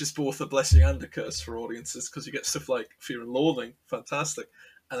 which is both a blessing and a curse for audiences, because you get stuff like Fear and Loathing, fantastic,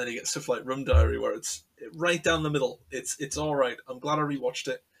 and then you get stuff like Rum Diary, where it's right down the middle. It's all right. I'm glad I rewatched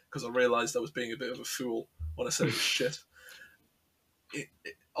it, because I realised I was being a bit of a fool when I said it was shit.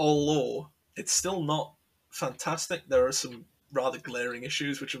 Although it's still not fantastic, there are some rather glaring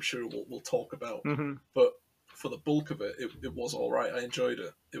issues, which I'm sure we'll talk about. But for the bulk of it, it was all right. I enjoyed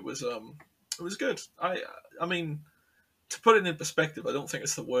it. It was good. I mean, to put it in perspective, I don't think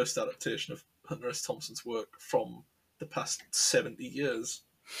it's the worst adaptation of Hunter S. Thompson's work from the past 70 years.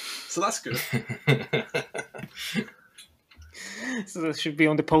 So that's good. So that should be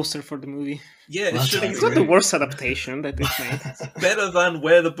on the poster for the movie. Yeah, it Well, should It's be not the worst adaptation that they've made. better than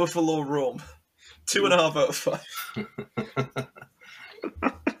Where the Buffalo Roam. 2.5 out of 5.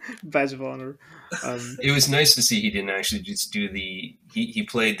 Badge of honor. It was nice to see he didn't actually just do he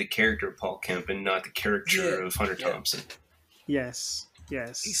played the character of Paul Kemp and not the caricature Yeah, of Hunter yeah. Thompson. Yes.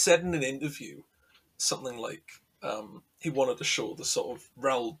 He said in an interview something like he wanted to show the sort of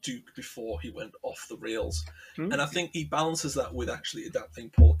Raoul Duke before he went off the rails. Hmm? And I think he balances that with actually adapting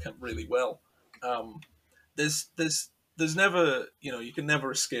Paul Kemp really well. There's never, you can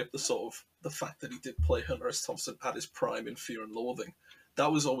never escape the fact that he did play Hunter S. Thompson at his prime in Fear and Loathing.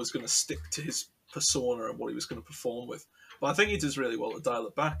 That was always going to stick to his persona and what he was going to perform with. But I think he does really well to dial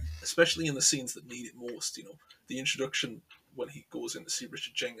it back, especially in the scenes that need it most. The introduction when he goes in to see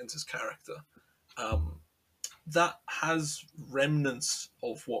Richard Jenkins' character, that has remnants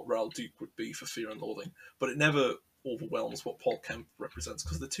of what Raoul Duke would be for Fear and Loathing, but it never overwhelms what Paul Kemp represents,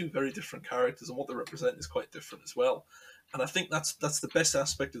 because they're two very different characters and what they represent is quite different as well. And I think that's the best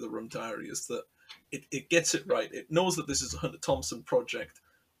aspect of the Rum Diary, is that it gets it right. It knows that this is a Hunter Thompson project,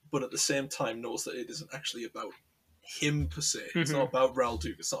 but at the same time knows that it isn't actually about him per se. It's not about Raoul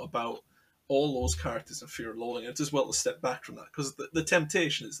Duke. It's not about all those characters in Fear and Loathing. It does well to step back from that, because the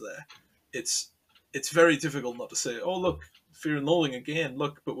temptation is there. It's very difficult not to say, oh, look, Fear and Loathing again,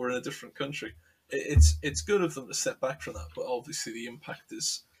 look, but we're in a different country. It's good of them to step back from that, but obviously the impact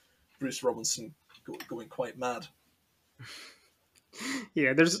is Bruce Robinson going quite mad.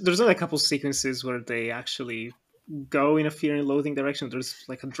 Yeah, there's only a couple sequences where they actually go in a Fear and Loathing direction. There's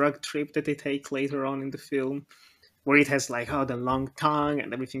like a drug trip that they take later on in the film, where it has like the long tongue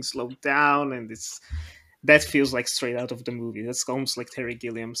and everything slowed down, and that feels like straight out of the movie. That's almost like Terry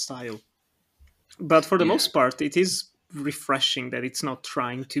Gilliam style. But for the most part, it is refreshing that it's not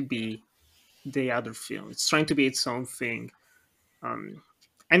trying to be the other film. It's trying to be its own thing.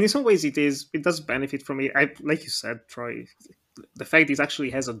 And in some ways it does benefit from it. Like you said, Troy, the fact it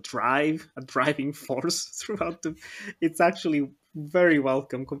actually has a driving force throughout it's actually very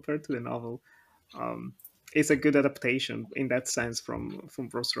welcome compared to the novel. It's a good adaptation in that sense from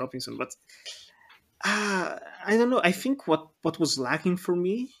Bruce Robinson. But I don't know. I think what was lacking for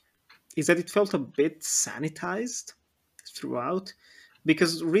me is that it felt a bit sanitized throughout,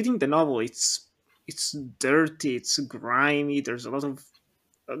 because reading the novel, it's dirty, it's grimy. There's a lot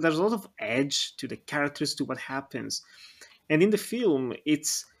of edge to the characters, to what happens, and in the film, it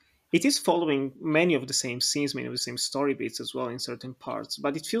is following many of the same scenes, many of the same story beats as well in certain parts,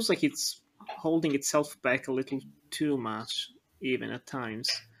 but it feels like it's holding itself back a little too much, even at times.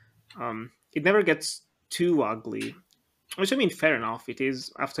 It never gets too ugly. Which, I mean, fair enough. It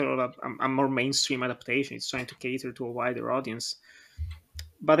is, after all, a more mainstream adaptation. It's trying to cater to a wider audience.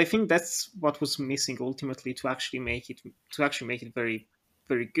 But I think that's what was missing ultimately to actually make it very,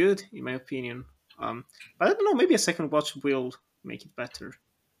 very good, in my opinion. But I don't know. Maybe a second watch will make it better.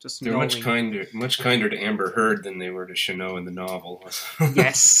 Just They're knowing. much kinder to Amber Heard than they were to Chanot in the novel.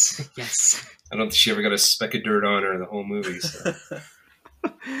 Yes. I don't think she ever got a speck of dirt on her in the whole movie. So.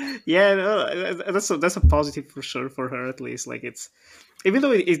 Yeah, no, that's a positive for sure for her, at least. Like, it's, even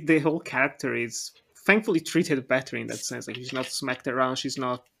though the whole character is thankfully treated better in that sense. Like, she's not smacked around, she's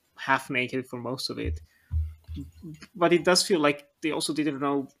not half naked for most of it. But it does feel like they also didn't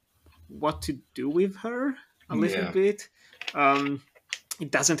know what to do with her a little bit. It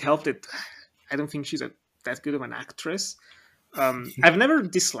doesn't help that I don't think she's that good of an actress. I've never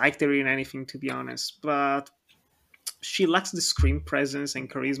disliked her in anything, to be honest, but she lacks the screen presence and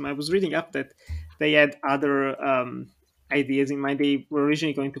charisma. I was reading up that they had other ideas in mind. They were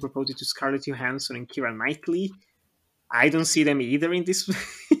originally going to propose it to Scarlett Johansson and Keira Knightley. I don't see them either in this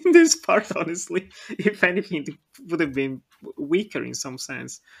in this part, honestly. If anything, it would have been weaker in some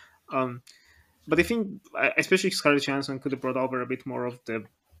sense. But I think, especially Scarlett Johansson, could have brought over a bit more of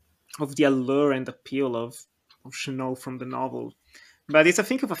the allure and appeal of Chanot from the novel. But it's, I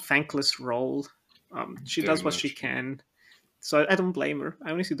think, of a thankless role. She does what she can, so I don't blame her.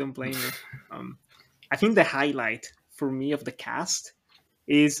 I honestly don't blame her. I think the highlight for me of the cast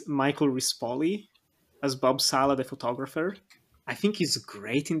is Michael Rispoli as Bob Sala, the photographer. I think he's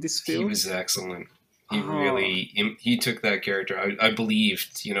great in this film. He was excellent. He took that character. I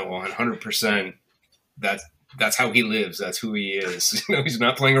believed, 100% that's how he lives. That's who he is. He's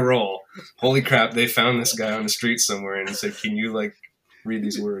not playing a role. Holy crap! They found this guy on the street somewhere and said, "Can you read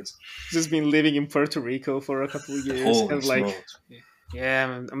these words?" Just been living in Puerto Rico for a couple of years. Holy and smokes.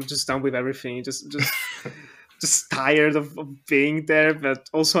 yeah, I'm just done with everything. Just just tired of being there, but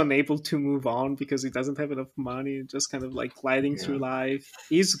also unable to move on because he doesn't have enough money, just kind of like gliding through life.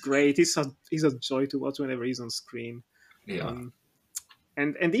 He's great. He's a joy to watch whenever he's on screen. Yeah.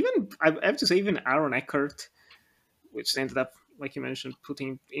 And even I have to say, even Aaron Eckhart, which ended up, like you mentioned,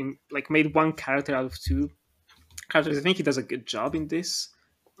 putting in, like, made one character out of two characters. I think he does a good job in this.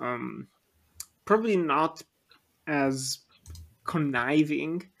 Probably not as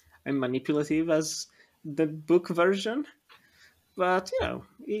conniving and manipulative as the book version, but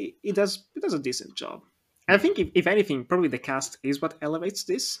he does a decent job. And I think if anything, probably the cast is what elevates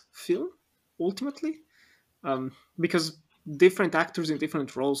this film ultimately, because different actors in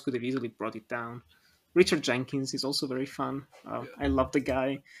different roles could have easily brought it down. Richard Jenkins is also very fun. I love the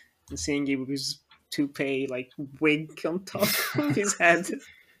guy, and seeing him with his toupee, like, wig on top of his head.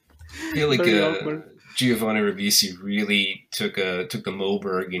 I feel like Giovanni Ribisi really took the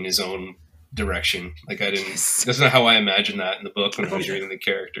Moberg in his own direction. Like, I didn't. Yes. That's not how I imagined that in the book when I was reading the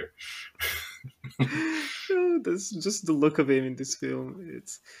character. That's just the look of him in this film.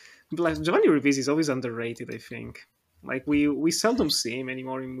 It's like Giovanni Ribisi is always underrated. I think, like, we seldom see him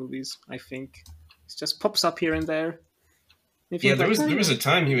anymore in movies. I think it just pops up here and there. Yeah, there was a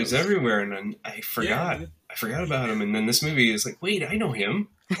time he was everywhere, and then I forgot. Yeah. I forgot about him, and then this movie is like, wait, I know him.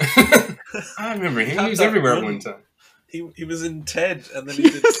 I remember him. He was everywhere at one time. He was in Ted, and then he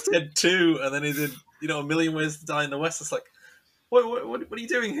did Ted 2, and then he did A Million Ways to Die in the West. It's like, what are you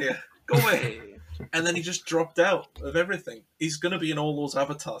doing here? Go away. And then he just dropped out of everything. He's going to be in all those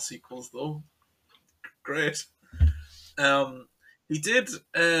Avatar sequels, though. Great. He did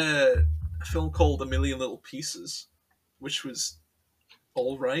a film called A Million Little Pieces, which was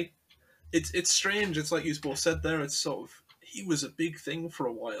all right. It's strange. It's like you both said there. It's sort of, he was a big thing for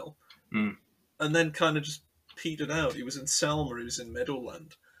a while, and then kind of just petered out. He was in Selma. He was in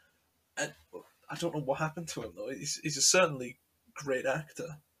Meadowland. And I don't know what happened to him though. He's a certainly great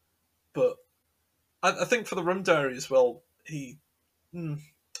actor, but I think for the Rum Diary as well,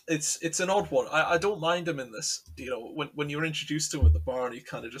 it's an odd one. I don't mind him in this. When you're introduced to him at the bar, and he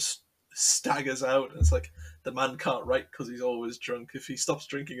kind of just staggers out, and it's like the man can't write because he's always drunk. If he stops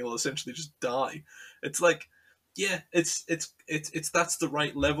drinking, he'll essentially just die. It's like, yeah, it's that's the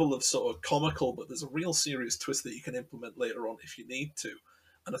right level of sort of comical, but there's a real serious twist that you can implement later on if you need to.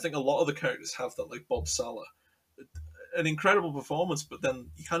 And I think a lot of the characters have that, like Bob Sala. An incredible performance, but then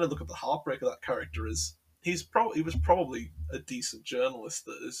you kind of look at the heartbreak of that character as he was probably a decent journalist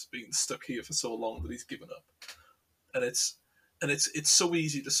that has been stuck here for so long that he's given up. And it's so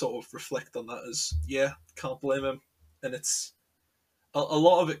easy to sort of reflect on that as, yeah, can't blame him. And it's a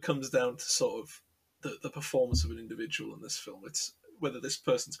lot of it comes down to sort of the performance of an individual in this film. It's whether this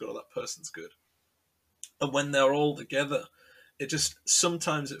person's good or that person's good. And when they're all together,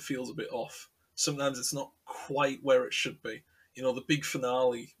 sometimes it feels a bit off. Sometimes it's not quite where it should be. The big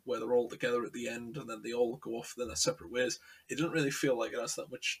finale where they're all together at the end and then they all go off in their separate ways. It doesn't really feel like it has that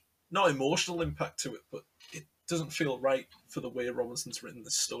much, not emotional impact to it, but it doesn't feel right for the way Robinson's written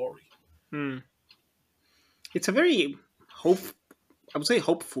this story. It's a very hopeful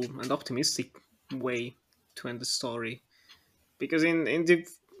and optimistic way to end the story, because in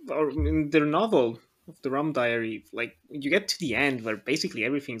their novel of the Rum Diary, like, you get to the end where basically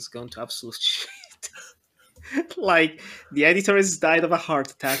everything's gone to absolute shit. Like, the editor has died of a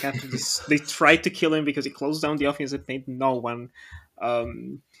heart attack after this. They tried to kill him because he closed down the office and paid no one.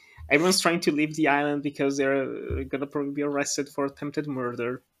 Everyone's trying to leave the island because they're gonna probably be arrested for attempted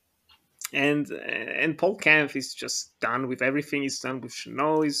murder. And Paul Kempf is just done with everything. He's done with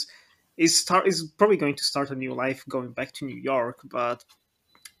Chanel. He's probably going to start a new life going back to New York, but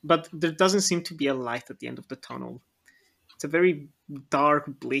there doesn't seem to be a light at the end of the tunnel. It's a very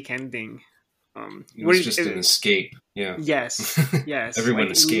dark, bleak ending. It's just an escape. Yeah. Yes. Everyone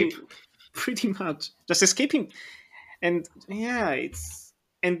like, escape. Pretty much. Just escaping. And yeah,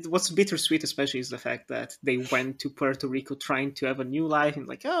 and what's bittersweet especially is the fact that they went to Puerto Rico trying to have a new life and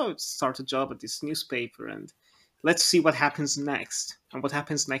like, start a job at this newspaper and let's see what happens next. And what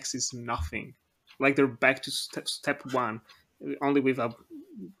happens next is nothing. Like, they're back to step one, only with a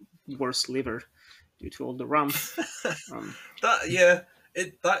worse liver due to all the rum.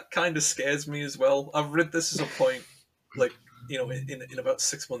 That kind of scares me as well. I've read this as a point, like, in about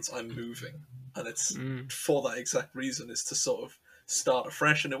 6 months I'm moving, and it's for that exact reason, is to sort of start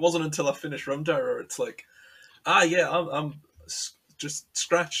afresh. And it wasn't until I finished Rum Diary it's like, I'm just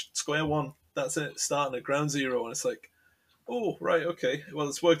scratch square one. That's it, starting at ground zero. And it's like, oh right, okay, well,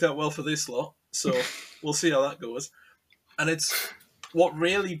 it's worked out well for this lot, so we'll see how that goes. And it's what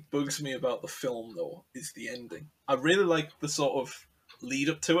really bugs me about the film though is the ending. I really like the sort of lead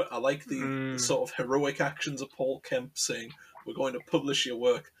up to it. I like the sort of heroic actions of Paul Kemp saying, "We're going to publish your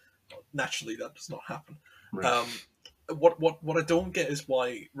work." Naturally, that does not happen. Right. What I don't get is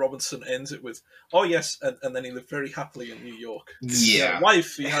why Robinson ends it with, "Oh yes," and then he lived very happily in New York. He had a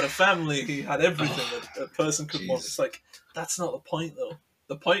wife, he had a family, he had everything that a person could want. It's like, that's not the point, though.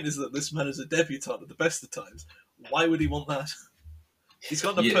 The point is that this man is a debutante at the best of times. Why would he want that? He's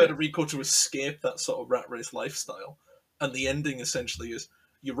gone to Puerto Rico to escape that sort of rat race lifestyle, and the ending essentially is,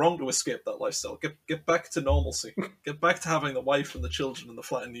 you're wrong to escape that lifestyle. Get back to normalcy. Get back to having the wife and the children and the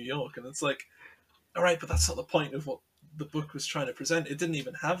flat in New York. And it's like, all right, but that's not the point of what the book was trying to present. It didn't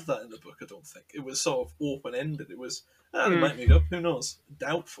even have that in the book, I don't think. It was sort of open-ended. It was, they might meet up, who knows?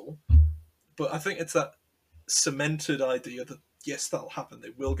 Doubtful. But I think it's that cemented idea that, yes, that'll happen.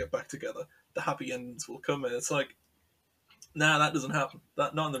 They will get back together. The happy endings will come. And it's like, nah, that doesn't happen.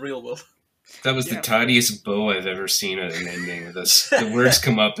 Not in the real world. That was the tiniest bow I've ever seen at an ending. The words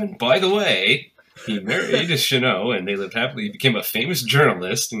come up, and by the way, he married a Cheneau, and they lived happily. He became a famous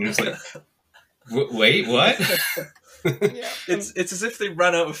journalist, and you're just like, wait, what? It's as if they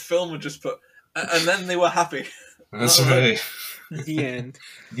ran out of film and just put, and then they were happy. That's right. The end.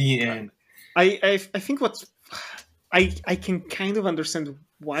 The end. I think I can kind of understand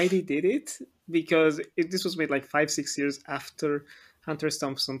why they did it, because this was made like 5-6 years after Hunter S.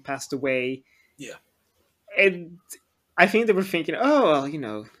 Thompson passed away. Yeah. And I think they were thinking, oh,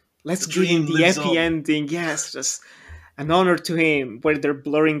 well, let's give him the happy ending. Yes, just an honor to him, where they're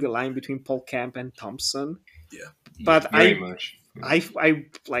blurring the line between Paul Kemp and Thompson. Yeah. But very much. I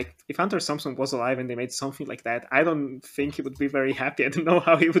like, if Hunter S. Thompson was alive and they made something like that, I don't think he would be very happy. I don't know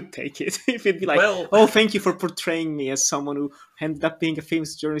how he would take it. If it'd be like, oh, thank you for portraying me as someone who ended up being a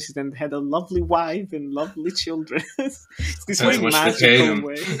famous journalist and had a lovely wife and lovely children. It's this way magical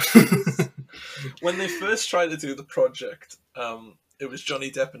way. When they first tried to do the project, it was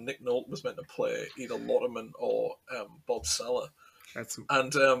Johnny Depp and Nick Nolte was meant to play either Lotterman or Bob Seller.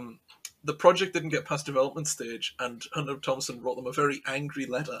 And the project didn't get past development stage, and Hunter Thompson wrote them a very angry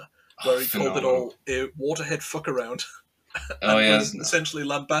letter where he called it all a waterhead fuck around. And was essentially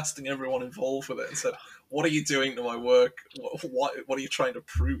lambasting everyone involved with it and said, "What are you doing to my work? What are you trying to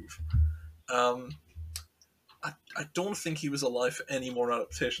prove?" I don't think he was alive for any more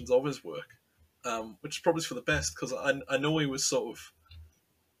adaptations of his work, which is probably for the best, because I know he was sort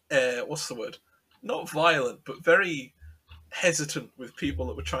of, what's the word? Not violent, but very hesitant with people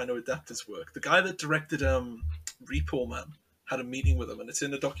that were trying to adapt his work. The guy that directed Repo Man had a meeting with him, and it's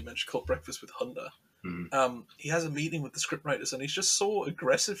in a documentary called Breakfast with Hunter. He has a meeting with the scriptwriters, and he's just so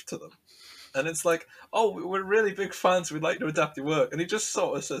aggressive to them. And it's like, oh, we're really big fans, we'd like to adapt your work. And he just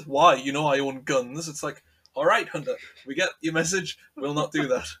sort of says, why? I own guns. It's like, all right, Hunter, we get your message, we'll not do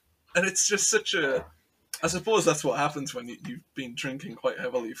that. And it's just such a... I suppose that's what happens when you've been drinking quite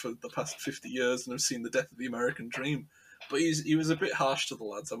heavily for the past 50 years and have seen the death of the American dream. But he was a bit harsh to the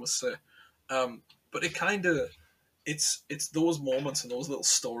lads, I must say. But it kind of... It's those moments and those little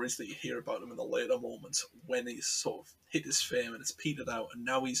stories that you hear about him in the later moments when he's sort of hit his fame and it's petered out, and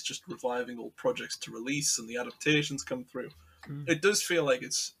now he's just reviving old projects to release and the adaptations come through. It does feel like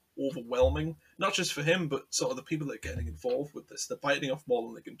it's overwhelming, not just for him, but sort of the people that are getting involved with this. They're biting off more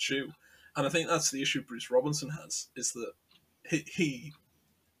than they can chew. And I think that's the issue Bruce Robinson has, is that he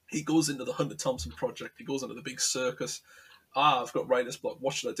goes into the Hunter Thompson project, he goes into the big circus. I've got writer's block,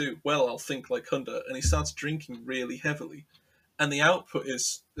 what should I do? Well, I'll think like Hunter. And he starts drinking really heavily. And the output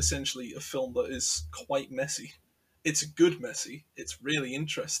is essentially a film that is quite messy. It's a good messy. It's really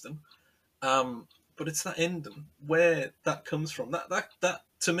interesting. But it's that ending, where that comes from. That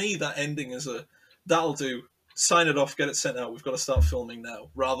to me, that ending is that'll do. Sign it off, get it sent out. We've got to start filming now.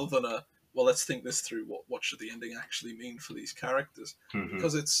 Rather than well, let's think this through. What should the ending actually mean for these characters?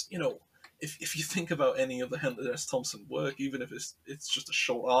 Because it's, if you think about any of the Hunter S. Thompson work, even if it's just a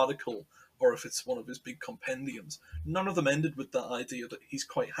short article or if it's one of his big compendiums, none of them ended with that idea that he's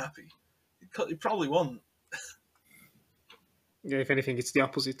quite happy. He probably won't. Yeah, if anything, it's the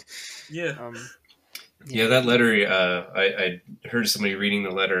opposite. Yeah. Yeah, that letter, I heard somebody reading the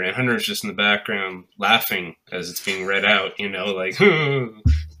letter, and Hunter's just in the background laughing as it's being read out, like,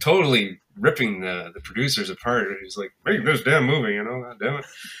 totally ripping the producers apart. He's like, make this damn movie, God damn it.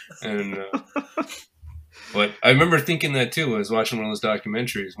 And, but I remember thinking that too. I was watching one of those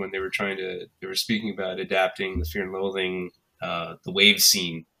documentaries when they were speaking about adapting the Fear and Loathing, the wave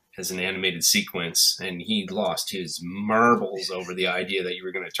scene as an animated sequence, and he lost his marbles over the idea that you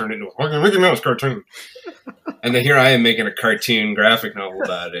were going to turn it into a fucking Mickey Mouse cartoon. And then here I am making a cartoon graphic novel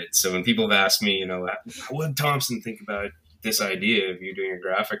about it. So when people have asked me, what would Thompson think about this idea of you doing a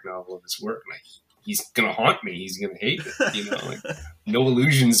graphic novel of his work? And he's gonna haunt me. He's gonna hate it. You know, like no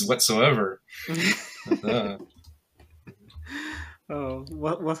illusions whatsoever. Oh,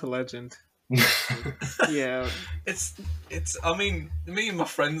 what a legend! Yeah, It's. I mean, me and my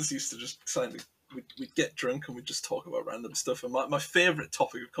friends used to just kind of we'd get drunk and we'd just talk about random stuff. And my favorite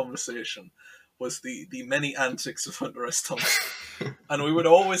topic of conversation was the many antics of Hunter S. Thompson, and we would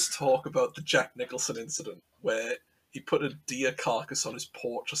always talk about the Jack Nicholson incident where he put a deer carcass on his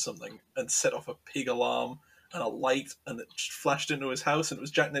porch or something and set off a pig alarm and a light, and it flashed into his house, and it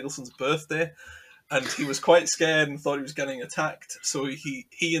was Jack Nicholson's birthday. And he was quite scared and thought he was getting attacked. So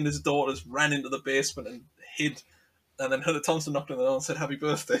he and his daughters ran into the basement and hid. And then Hunter Thompson knocked on the door and said, "Happy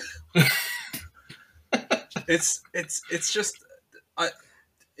birthday." It's just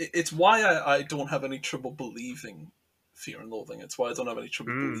it's why I don't have any trouble believing Fear and Loathing. It's why I don't have any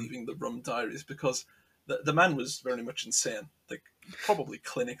trouble believing the Rum Diaries, because the man was very much insane, like probably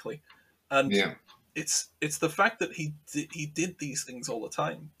clinically, and Yeah. it's the fact that he did these things all the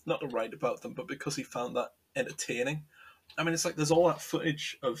time, not to write about them, but because he found that entertaining. I mean, it's like there's all that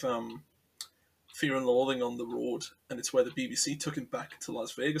footage of Fear and Loathing on the road, and it's where the BBC took him back to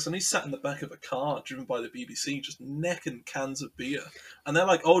Las Vegas, and he sat in the back of a car driven by the BBC, just necking cans of beer. And they're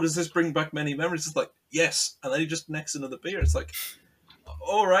like, "Oh, does this bring back many memories?" It's like, "Yes," and then he just necks another beer. It's like,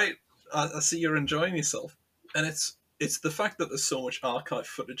 all right, I see you're enjoying yourself, and it's the fact that there's so much archive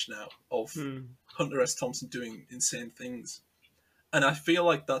footage now of Hunter S. Thompson doing insane things. And I feel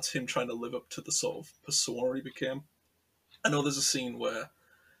like that's him trying to live up to the sort of persona he became. I know there's a scene where,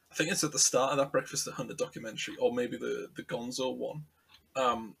 I think it's at the start of that Breakfast at Hunter documentary, or maybe the Gonzo one,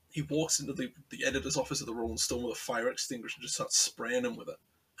 he walks into the editor's office of the Rolling Stone with a fire extinguisher and just starts spraying him with it.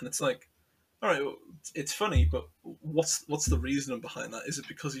 And it's like, all right, well, it's funny, but what's the reasoning behind that? Is it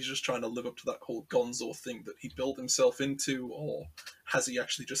because he's just trying to live up to that whole Gonzo thing that he built himself into, or has he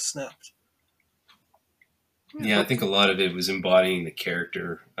actually just snapped? Yeah, I think a lot of it was embodying the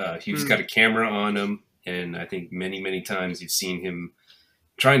character. He's got a camera on him, and I think many, many times you've seen him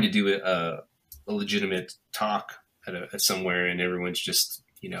trying to do a legitimate talk at somewhere, and everyone's just,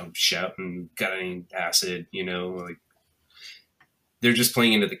 shouting, gutting acid, like they're just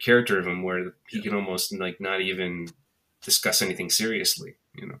playing into the character of him, where he can almost like not even discuss anything seriously.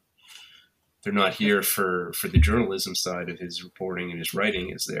 They're not here for the journalism side of his reporting and his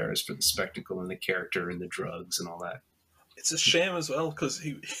writing, as they are as for the spectacle and the character and the drugs and all that. It's a shame as well, because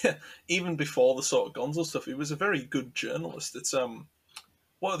he even before the sort of Gonzo stuff, he was a very good journalist. It's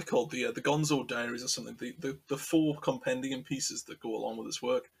what are they called? The Gonzo Diaries or something. The 4 compendium pieces that go along with his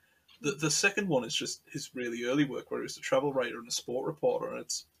work. The second one is just his really early work, where he was a travel writer and a sport reporter, and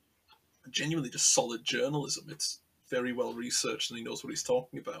it's genuinely just solid journalism. It's very well researched, and he knows what he's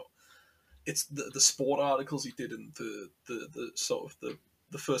talking about. It's the sport articles he did in the sort of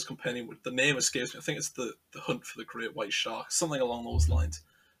the first compendium. The name escapes me. I think it's the Hunt for the Great White Shark, something along those lines.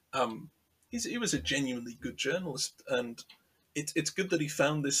 He was a genuinely good journalist, and it's good that he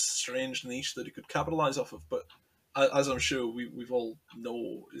found this strange niche that he could capitalize off of. But as I'm sure we've all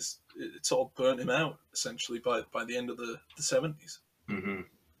know, it sort of burnt him out essentially by the end of the 70s. Mm-hmm.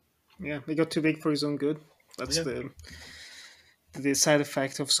 Yeah, he got too big for his own good. That's the side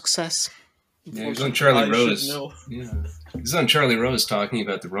effect of success. Yeah, he was on Charlie Rose. Yeah, he was on Charlie Rose talking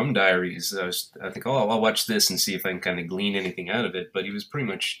about the Rum Diaries. I think, I'll watch this and see if I can kind of glean anything out of it. But he was pretty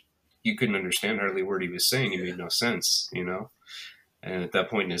much, you couldn't understand hardly a word he was saying. It made no sense, And at that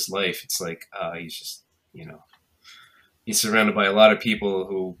point in his life, it's like he's just, he's surrounded by a lot of people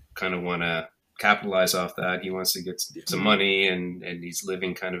who kind of want to capitalize off that. He wants to get some money, and he's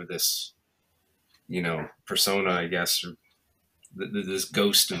living kind of this, persona, I guess, or this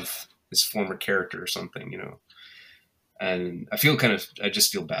ghost of his former character or something, And I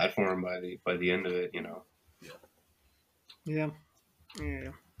just feel bad for him by the end of it, Yeah.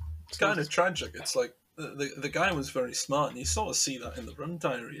 It's kind of tragic. It's like the guy was very smart, and you sort of see that in the Rum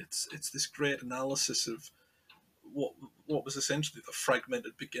Diary. It's this great analysis of what was essentially the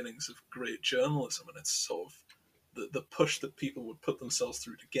fragmented beginnings of great journalism, and it's sort of the push that people would put themselves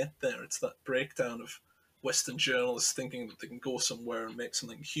through to get there. It's that breakdown of Western journalists thinking that they can go somewhere and make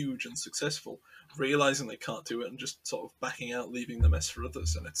something huge and successful, realizing they can't do it, and just sort of backing out, leaving the mess for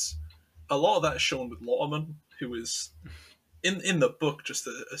others. And it's a lot of that is shown with Lotterman, who is in the book just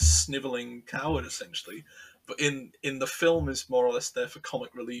a sniveling coward essentially, but in the film is more or less there for comic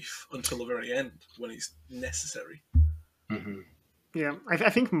relief until the very end when he's necessary. Mm-hmm. Yeah,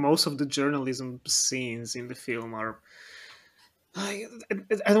 I think most of the journalism scenes in the film are. I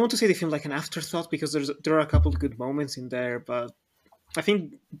don't want to say they feel like an afterthought, because there are a couple of good moments in there, but I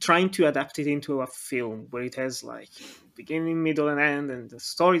think trying to adapt it into a film where it has like beginning, middle, and end, and the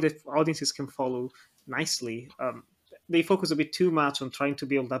story that audiences can follow nicely. They focus a bit too much on trying to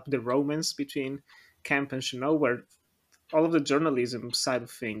build up the romance between Camp and Chenault, where all of the journalism side of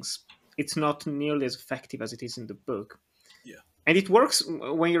things, it's not nearly as effective as it is in the book. Yeah. And it works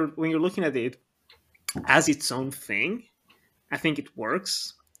when you're looking at it as its own thing. I think it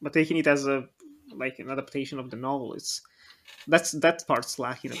works, but taking it as a like an adaptation of the novel, that part's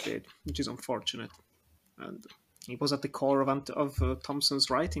lacking a bit, which is unfortunate. And it was at the core of Thompson's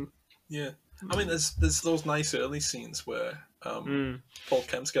writing. Yeah. I mean, there's those nice early scenes where Paul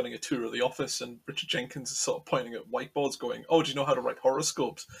Kemp's getting a tour of the office and Richard Jenkins is sort of pointing at whiteboards going, oh, do you know how to write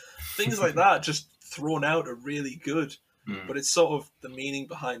horoscopes? Things like that just thrown out are really good. But it's sort of the meaning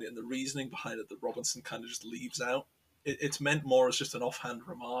behind it and the reasoning behind it that Robinson kind of just leaves out. It's meant more as just an offhand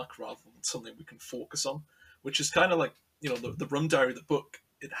remark rather than something we can focus on, which is kind of like, the Rum Diary, the book,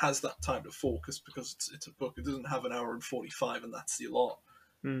 it has that time to focus because it's a book. It doesn't have an hour and 45 and that's the lot.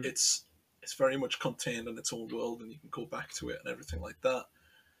 It's very much contained in its own world and you can go back to it and everything like that.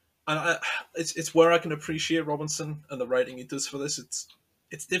 And it's where I can appreciate Robinson and the writing he does for this.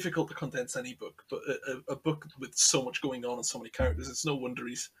 It's difficult to condense any book, but a book with so much going on and so many characters, it's no wonder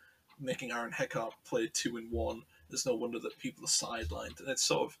he's making Aaron Eckhart play 2 in 1. There's no wonder that people are sidelined. And it's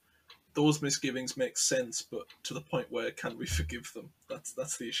sort of, those misgivings make sense, but to the point where can we forgive them?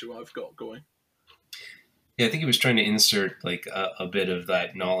 That's the issue I've got going. Yeah, I think he was trying to insert like a bit of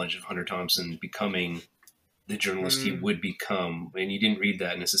that knowledge of Hunter Thompson becoming the journalist he would become, and you didn't read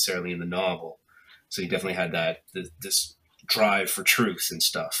that necessarily in the novel. So he definitely had that this drive for truth and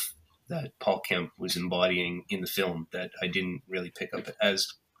stuff that Paul Kemp was embodying in the film that I didn't really pick up as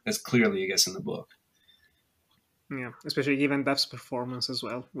clearly, I guess, in the book. Yeah, especially given Duff's performance as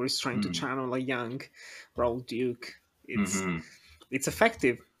well, where he's trying to channel a young Raoul Duke. It's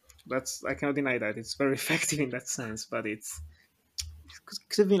effective. I cannot deny that. It's very effective in that sense, but it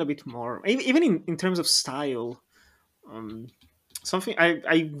could have been a bit more. Even in terms of style, something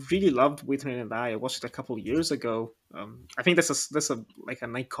I really loved Whitney and I watched it a couple of years ago. I think that's a like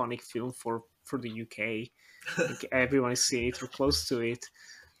an iconic film for the UK. I think everyone is seeing it or close to it,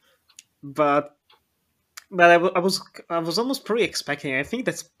 but I was almost pretty expecting. I think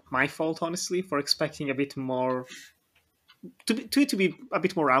that's my fault, honestly, for expecting a bit more to be a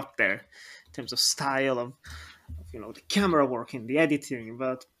bit more out there in terms of style of the camera work and the editing.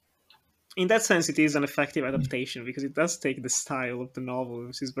 But in that sense, it is an effective adaptation because it does take the style of the novel,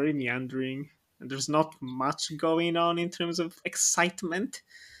 which is very meandering, and there's not much going on in terms of excitement.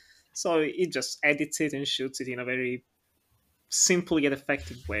 So it just edits it and shoots it in a very simple yet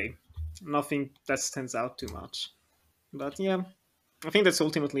effective way. Nothing that stands out too much. But yeah, I think that's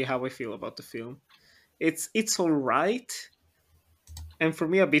ultimately how I feel about the film. It's all right, and for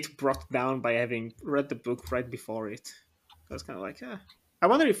me, a bit brought down by having read the book right before it. I was kind of like, I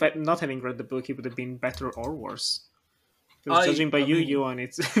wonder if not having read the book, it would have been better or worse. Because judging by you on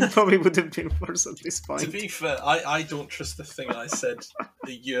it, it probably would have been worse at this point. To be fair, I don't trust the thing I said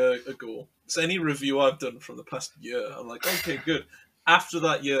a year ago. So any review I've done from the past year, I'm like, okay, good. After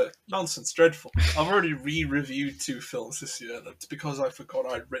that year, nonsense, dreadful. I've already re-reviewed 2 films this year, and it's because I forgot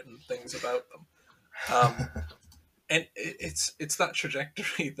I'd written things about them. And it's that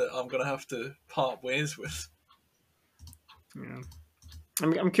trajectory that I'm going to have to part ways with. Yeah,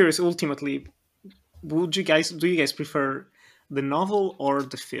 I'm curious. Ultimately, do you guys prefer the novel or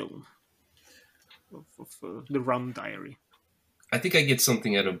the film of the Rum Diary? I think I get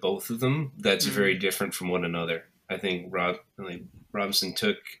something out of both of them that's very different from one another. I think Robinson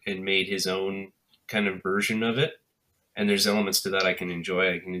took and made his own kind of version of it, and there's elements to that I can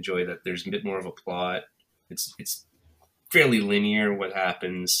enjoy. I can enjoy that there's a bit more of a plot. It's fairly linear what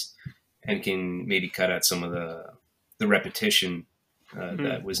happens, and can maybe cut out some of the repetition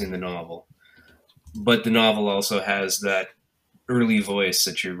that was in the novel. But the novel also has that early voice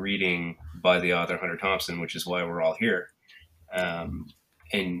that you're reading by the author Hunter Thompson, which is why we're all here. And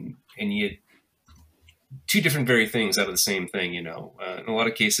yet, 2 different very things out of the same thing, in a lot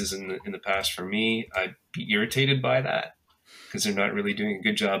of cases in the past for me, I'd be irritated by that because they're not really doing a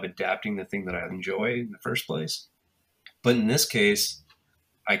good job adapting the thing that I enjoy in the first place. But in this case,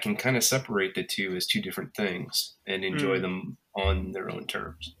 I can kind of separate the 2 as 2 different things and enjoy them on their own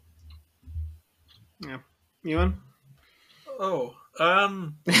terms. Yeah. Ewan? I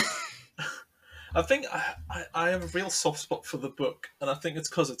think I have a real soft spot for the book, and I think it's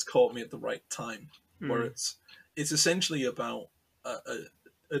because it's caught me at the right time, where it's essentially about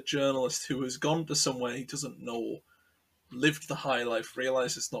a journalist who has gone to somewhere he doesn't know, lived the high life,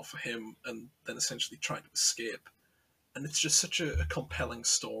 realised it's not for him, and then essentially tried to escape. and it's just such a compelling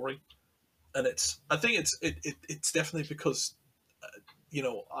story. And I think it's definitely because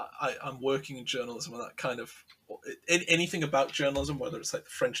I'm working in journalism, and that kind of anything about journalism, whether it's like the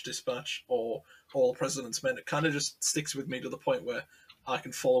French Dispatch or All the President's Men, it kind of just sticks with me to the point where I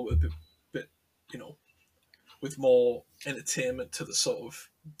can follow it a bit, with more entertainment to the sort of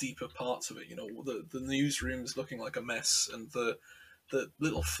deeper parts of it. The newsroom's looking like a mess, and the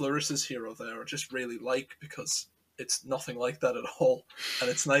little flourishes here or there are just really because it's nothing like that at all. And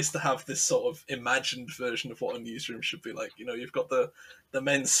it's nice to have this sort of imagined version of what a newsroom should be like. You've got the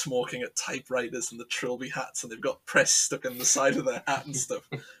men smoking at typewriters and the trilby hats, and they've got press stuck in the side of their hat and stuff.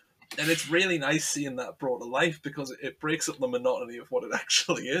 And it's really nice seeing that brought to life because it breaks up the monotony of what it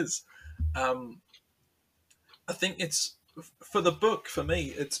actually is. I think it's, for the book, for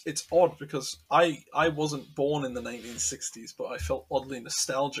me, it's odd because I wasn't born in the 1960s, but I felt oddly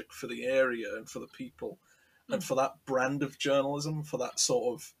nostalgic for the area and for the people and for that brand of journalism, for that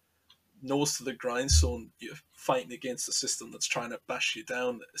sort of nose to the grindstone. You're fighting against the system that's trying to bash you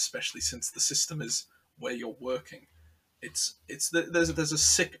down, especially since the system is where you're working. There's a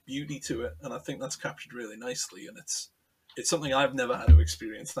sick beauty to it, and I think that's captured really nicely. And it's something I've never had to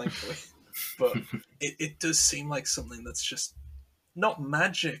experience, thankfully. But it does seem like something that's just not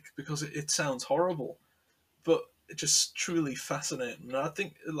magic, because it sounds horrible, but it just truly fascinating. And I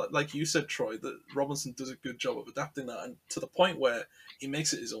think, like you said, Troy, that Robinson does a good job of adapting that, and to the point where he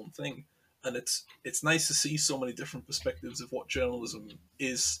makes it his own thing. And it's nice to see so many different perspectives of what journalism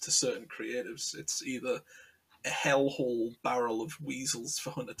is to certain creatives. It's either a hellhole barrel of weasels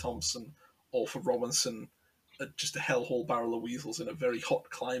for Hunter Thompson, or for Robinson, just a hellhole barrel of weasels in a very hot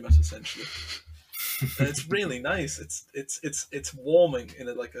climate, essentially. And it's really nice. It's warming in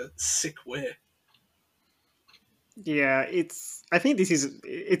a sick way. Yeah, I think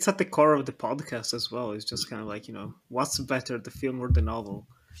it's at the core of the podcast as well. It's just kind of like, what's better, the film or the novel?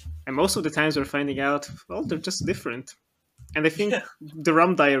 And most of the times we're finding out, well, they're just different. And I think the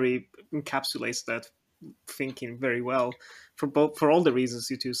Rum Diary encapsulates that thinking very well, for all the reasons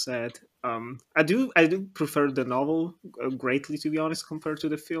you two said. I do prefer the novel greatly, to be honest, compared to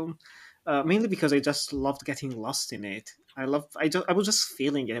the film. Mainly because I just loved getting lost in it. I was just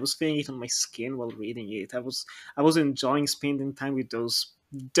feeling it. I was feeling it on my skin while reading it. I was enjoying spending time with those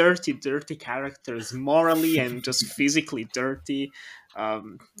dirty characters, morally and just physically dirty,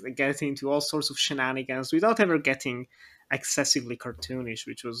 getting into all sorts of shenanigans without ever getting excessively cartoonish,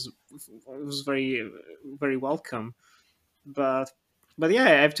 which was very, very welcome. But yeah,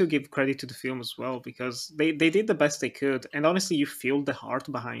 I have to give credit to the film as well, because they did the best they could, and honestly, you feel the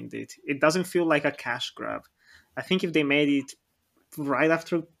heart behind it. It doesn't feel like a cash grab. I think if they made it right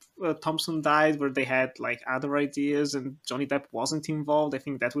after Thompson died, where they had like other ideas and Johnny Depp wasn't involved, I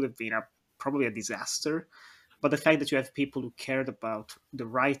think that would have been probably a disaster. But the fact that you have people who cared about the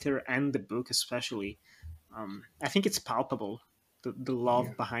writer and the book especially, I think it's palpable. The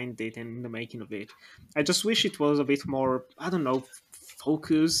love behind it and the making of it. I just wish it was a bit more, I don't know,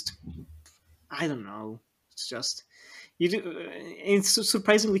 focused. I don't know. It's just it's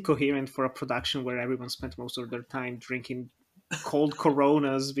surprisingly coherent for a production where everyone spent most of their time drinking cold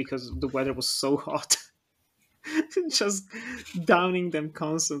Coronas because the weather was so hot. Just downing them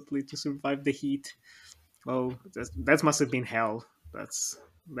constantly to survive the heat. Oh, that must have been hell.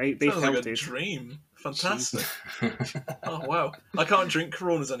 They Sounds felt like a it. dream. Fantastic. Oh wow! I can't drink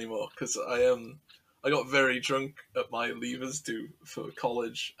Coronas anymore because I got very drunk at my leavers do for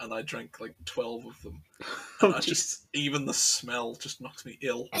college, and I drank like 12 of them. And even the smell just knocks me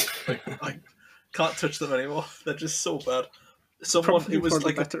ill. Like, I can't touch them anymore. They're just so bad. It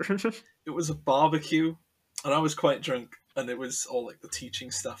was a barbecue, and I was quite drunk, and it was all like the teaching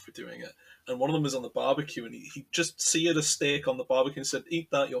staff were doing it. And one of them was on the barbecue, and he just seared a steak on the barbecue and said, "Eat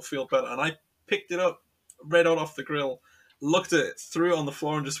that, you'll feel better." And I picked it up, red hot off the grill, looked at it, threw it on the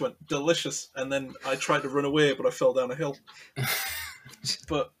floor, and just went, "Delicious." And then I tried to run away, but I fell down a hill.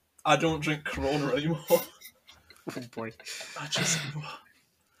 But I don't drink Corona anymore. Oh boy. I just...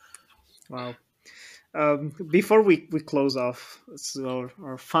 Wow. Before we close off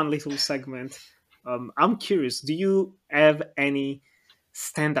our fun little segment, I'm curious, do you have any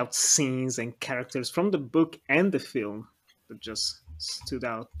standout scenes and characters from the book and the film that just stood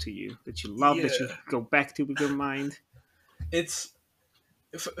out to you, that you love, that you go back to with your mind? It's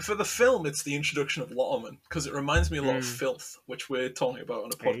for the film, it's the introduction of Lotterman, because it reminds me a lot of Filth, which we're talking about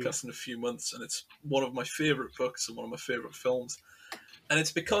on a podcast in a few months, and it's one of my favourite books and one of my favourite films. And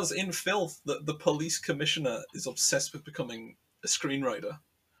it's because in Filth, the police commissioner is obsessed with becoming a screenwriter.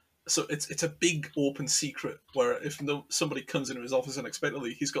 So it's a big open secret where if somebody comes into his office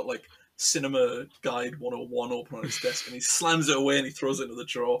unexpectedly, he's got like Cinema Guide 101 open on his desk, and he slams it away and he throws it into the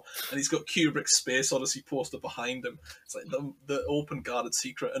drawer, and he's got Kubrick's Space Odyssey poster behind him. It's like the open guarded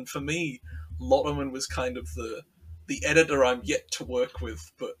secret. And for me, Lotterman was kind of the editor I'm yet to work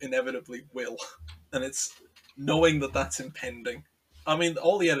with, but inevitably will. And it's knowing that that's impending. I mean,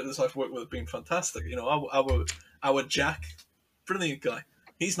 all the editors I've worked with have been fantastic. You know, our Jack, brilliant guy.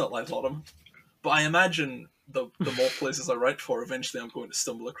 He's not like Lotterman. But I imagine the more places I write for, eventually I'm going to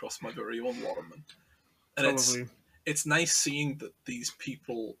stumble across my very own Lotterman. And Probably. it's nice seeing that these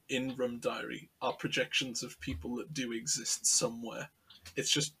people in Rum Diary are projections of people that do exist somewhere.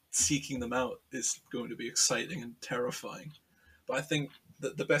 It's just seeking them out is going to be exciting and terrifying. But I think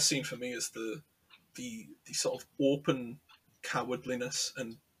that the best scene for me is the sort of open cowardliness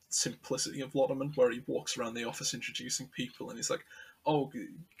and simplicity of Lotterman, where he walks around the office introducing people, and he's like, "Oh,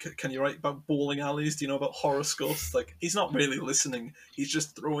 can you write about bowling alleys? Do you know about horoscopes?" Like, he's not really listening. He's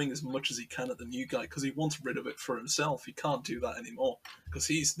just throwing as much as he can at the new guy because he wants rid of it for himself. He can't do that anymore because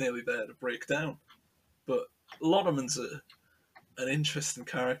he's nearly there to break down. But Lotterman's an interesting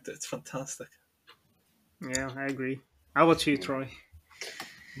character. It's fantastic. Yeah, I agree. How about you, Troy?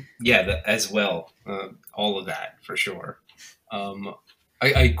 Yeah, as well. All of that for sure.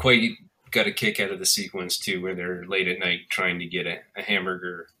 I quite got a kick out of the sequence too, where they're late at night trying to get a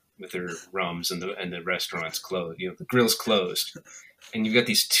hamburger with their rums, and the restaurant's closed. You know, the grill's closed, and you've got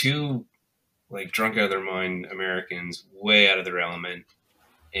these two like drunk out of their mind Americans, way out of their element,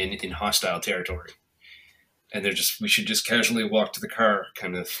 in hostile territory. And they're just, we should just casually walk to the car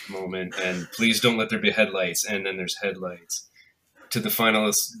kind of moment, and please don't let there be headlights. And then there's headlights, to the final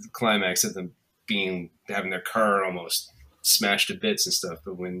climax of them having their car almost smashed to bits and stuff.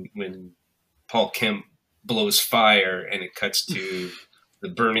 But when Paul Kemp blows fire and it cuts to the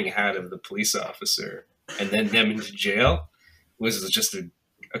burning hat of the police officer and then them into jail, was just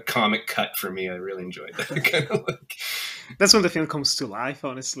a comic cut for me. I really enjoyed that. Kind of like, That's when the film comes to life,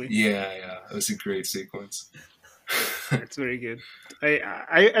 honestly. yeah, it was a great sequence. It's very good.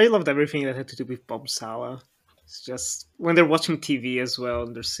 I loved everything that had to do with Bob Sala. It's just when they're watching TV as well,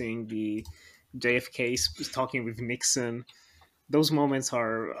 and they're seeing the JFK talking with Nixon. Those moments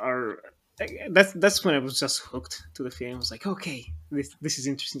are that's when I was just hooked to the film. I was like, okay, this is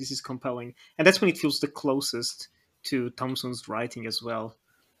interesting, this is compelling, and that's when it feels the closest to Thompson's writing as well.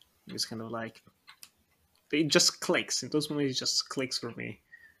 It's kind of like it just clicks. In those moments, it just clicks for me.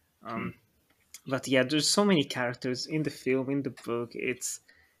 But yeah, there's so many characters in the film, in the book. It's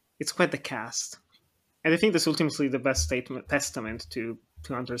quite the cast, and I think that's ultimately the best testament to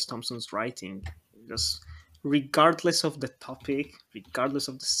Hunter Thompson's writing. Just regardless of the topic, regardless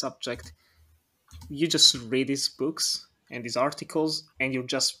of the subject, you just read his books and his articles, and you're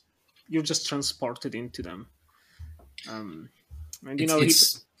just transported into them. And you know,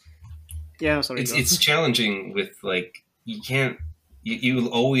 yeah, sorry. It's challenging with, like, you will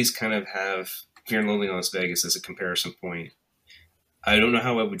always kind of have Fear and Loathing in Las Vegas as a comparison point. I don't know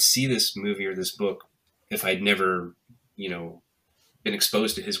how I would see this movie or this book if I'd never, been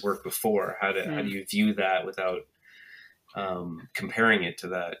exposed to his work before. How do you view that without comparing it to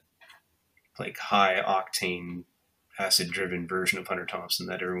that, like, high octane, acid driven version of Hunter Thompson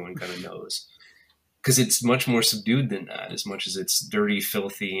that everyone kind of knows? Because it's much more subdued than that. As much as it's dirty,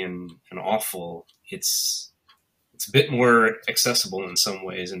 filthy, and awful, it's a bit more accessible in some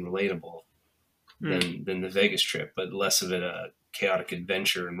ways and relatable than the Vegas trip, but less of it a chaotic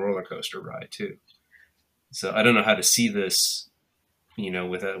adventure and roller coaster ride too. So I don't know how to see this,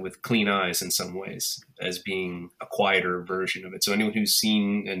 with clean eyes in some ways, as being a quieter version of it. So anyone who's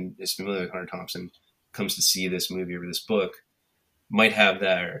seen and is familiar with Hunter Thompson comes to see this movie or this book might have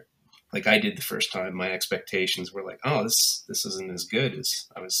that, like I did the first time. My expectations were like, oh, this isn't as good as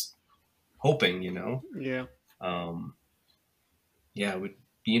I was hoping, Yeah. I would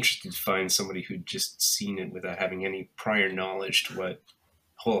be interested to find somebody who'd just seen it without having any prior knowledge to what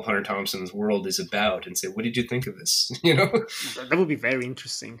whole Hunter Thompson's world is about, and say, what did you think of this? That would be very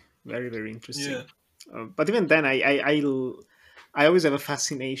interesting. Very, very interesting. Yeah. But even then, I always have a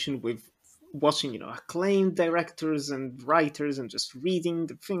fascination with watching, acclaimed directors and writers and just reading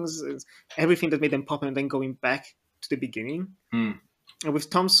the things, everything that made them pop, and then going back to the beginning. And with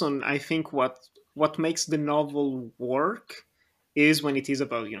Thompson, I think what makes the novel work is when it is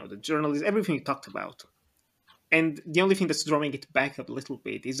about, the journalism, everything you talked about. And the only thing that's drawing it back a little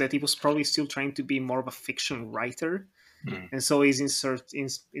bit is that he was probably still trying to be more of a fiction writer. And so he's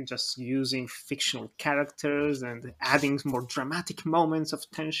in just using fictional characters and adding more dramatic moments of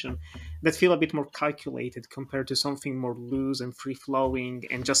tension that feel a bit more calculated compared to something more loose and free-flowing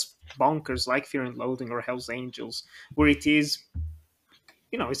and just bonkers like Fear and Loathing or Hell's Angels, where it is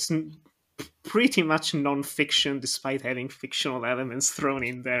it's pretty much non-fiction despite having fictional elements thrown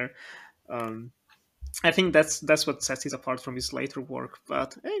in there. I think that's what sets it apart from his later work.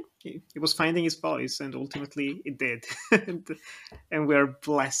 But he was finding his voice, and ultimately it did. And we're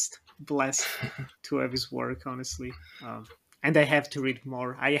blessed to have his work, honestly. And I have to read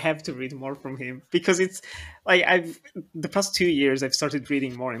more. I have to read more from him because it's like the past 2 years I've started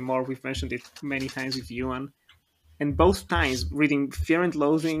reading more and more. We've mentioned it many times with Yuan, and both times reading Fear and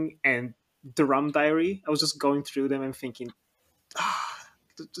Loathing and The Rum Diary, I was just going through them and thinking,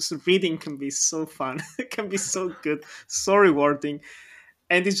 just reading can be so fun. It can be so good, so rewarding,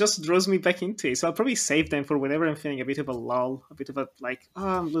 and it just draws me back into it. So I'll probably save them for whenever I'm feeling a bit of a lull, a bit of a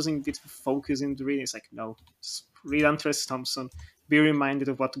I'm losing a bit of focus in the reading. It's like, no, just read Hunter S. Thompson. Be reminded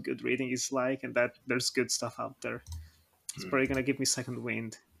of what good reading is like, and that there's good stuff out there. It's probably gonna give me second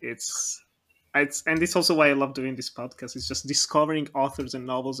wind. And it's also why I love doing this podcast. It's just discovering authors and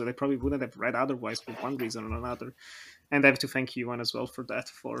novels that I probably wouldn't have read otherwise for one reason or another. And I have to thank you, Yuan, as well for that,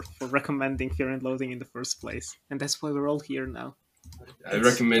 for recommending Fear and Loathing in the first place. And that's why we're all here now. I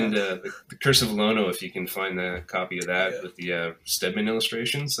recommend the Curse of Lono if you can find a copy of that with the Stedman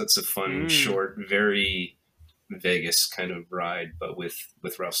illustrations. That's a fun, short, very Vegas kind of ride, but with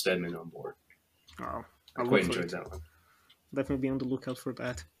Ralph Steadman on board. Oh, I quite enjoyed that one. Definitely be on the lookout for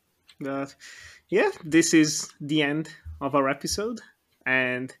that. But yeah, this is the end of our episode.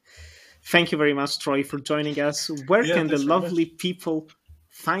 And thank you very much, Troy, for joining us. Where can the lovely people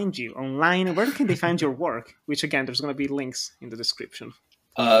find you online? Where can they find your work? Which, again, there's going to be links in the description.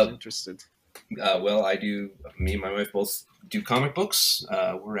 Interested. Well, me and my wife both do comic books.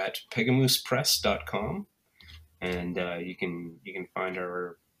 We're at pegamoospress.com. And you can find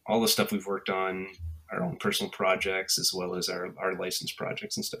all the stuff we've worked on, our own personal projects, as well as our licensed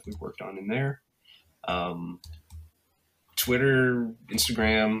projects and stuff we've worked on in there. Twitter,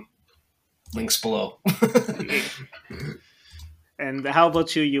 Instagram, links below. And how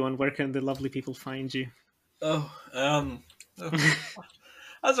about you, Yuan? Where can the lovely people find you? I don't You're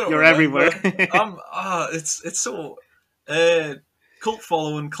remember. everywhere. It's so cult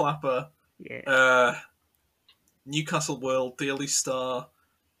following Clapper. Yeah. Newcastle World, Daily Star,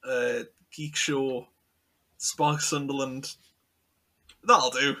 Geek Show, Spark Sunderland.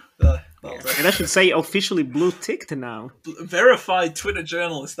 That'll do. That'll do. And I should say officially blue ticked now. Verified Twitter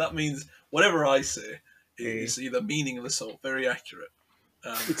journalist. That means whatever I say is either meaningless or very accurate.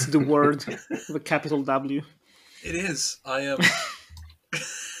 It's the word with a capital W. It is. I am.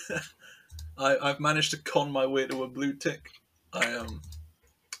 I've managed to con my way to a blue tick.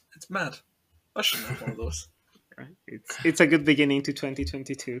 It's mad. I shouldn't have one of those. It's a good beginning to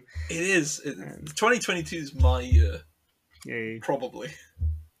 2022. It is. 2022 is my year. Yeah. Probably.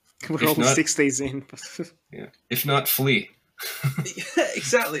 We're only 6 days in. Yeah. If not, flee. Yeah,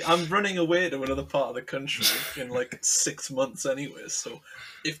 exactly. I'm running away to another part of the country in like 6 months anyway, so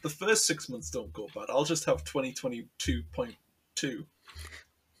if the first 6 months don't go bad, I'll just have 2022.2.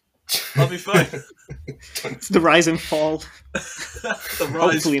 I'll be fine. It's the rise and fall. The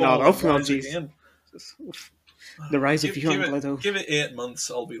rise, Hopefully fall, not. Hopefully not, rise jeez. again. The rise of Yuan Bledo. Give it 8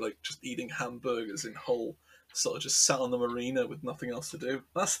 months, I'll be like just eating hamburgers in Hull, sort of just sat on the marina with nothing else to do.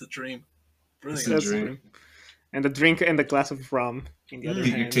 That's the dream. Brilliant. That's the dream. And a drink and a glass of rum in the other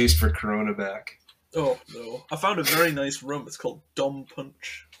Get your hand. taste for Corona back. Oh, no. I found a very nice rum. It's called Dom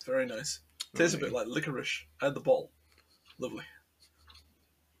Punch. It's very nice. Tastes a bit like licorice. I had the bottle. Lovely.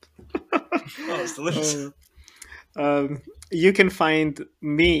 Oh, it's delicious. You can find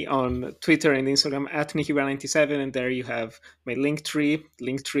me on Twitter and Instagram at NikiBrown97, and there you have my Linktree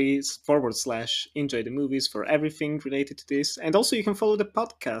 /enjoy the movies for everything related to this. And also you can follow the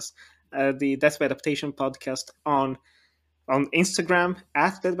podcast, the Death by Adaptation podcast on Instagram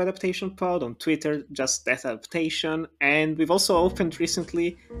at Death by Adaptation Pod, on Twitter just Death Adaptation, and we've also opened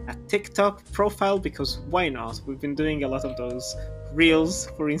recently a TikTok profile because why not? We've been doing a lot of those reels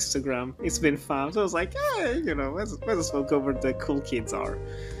for Instagram. It's been fun. So I was like, let's as well go where the cool kids are.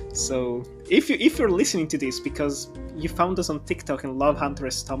 So if you're listening to this because you found us on TikTok and love Hunter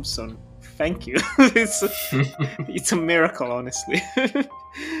S. Thompson, thank you. It's a miracle, honestly.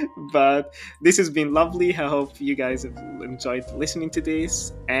 But this has been lovely. I hope you guys have enjoyed listening to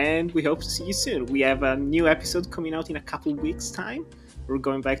this, and we hope to see you soon. We have a new episode coming out in a couple weeks' time. We're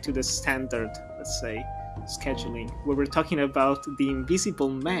going back to the standard, let's say, scheduling, where we're talking about The Invisible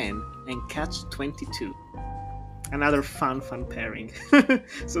Man and Catch-22. Another fun pairing.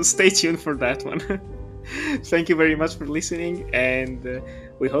 So stay tuned for that one. Thank you very much for listening, and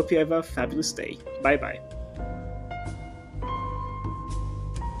we hope you have a fabulous day. Bye bye.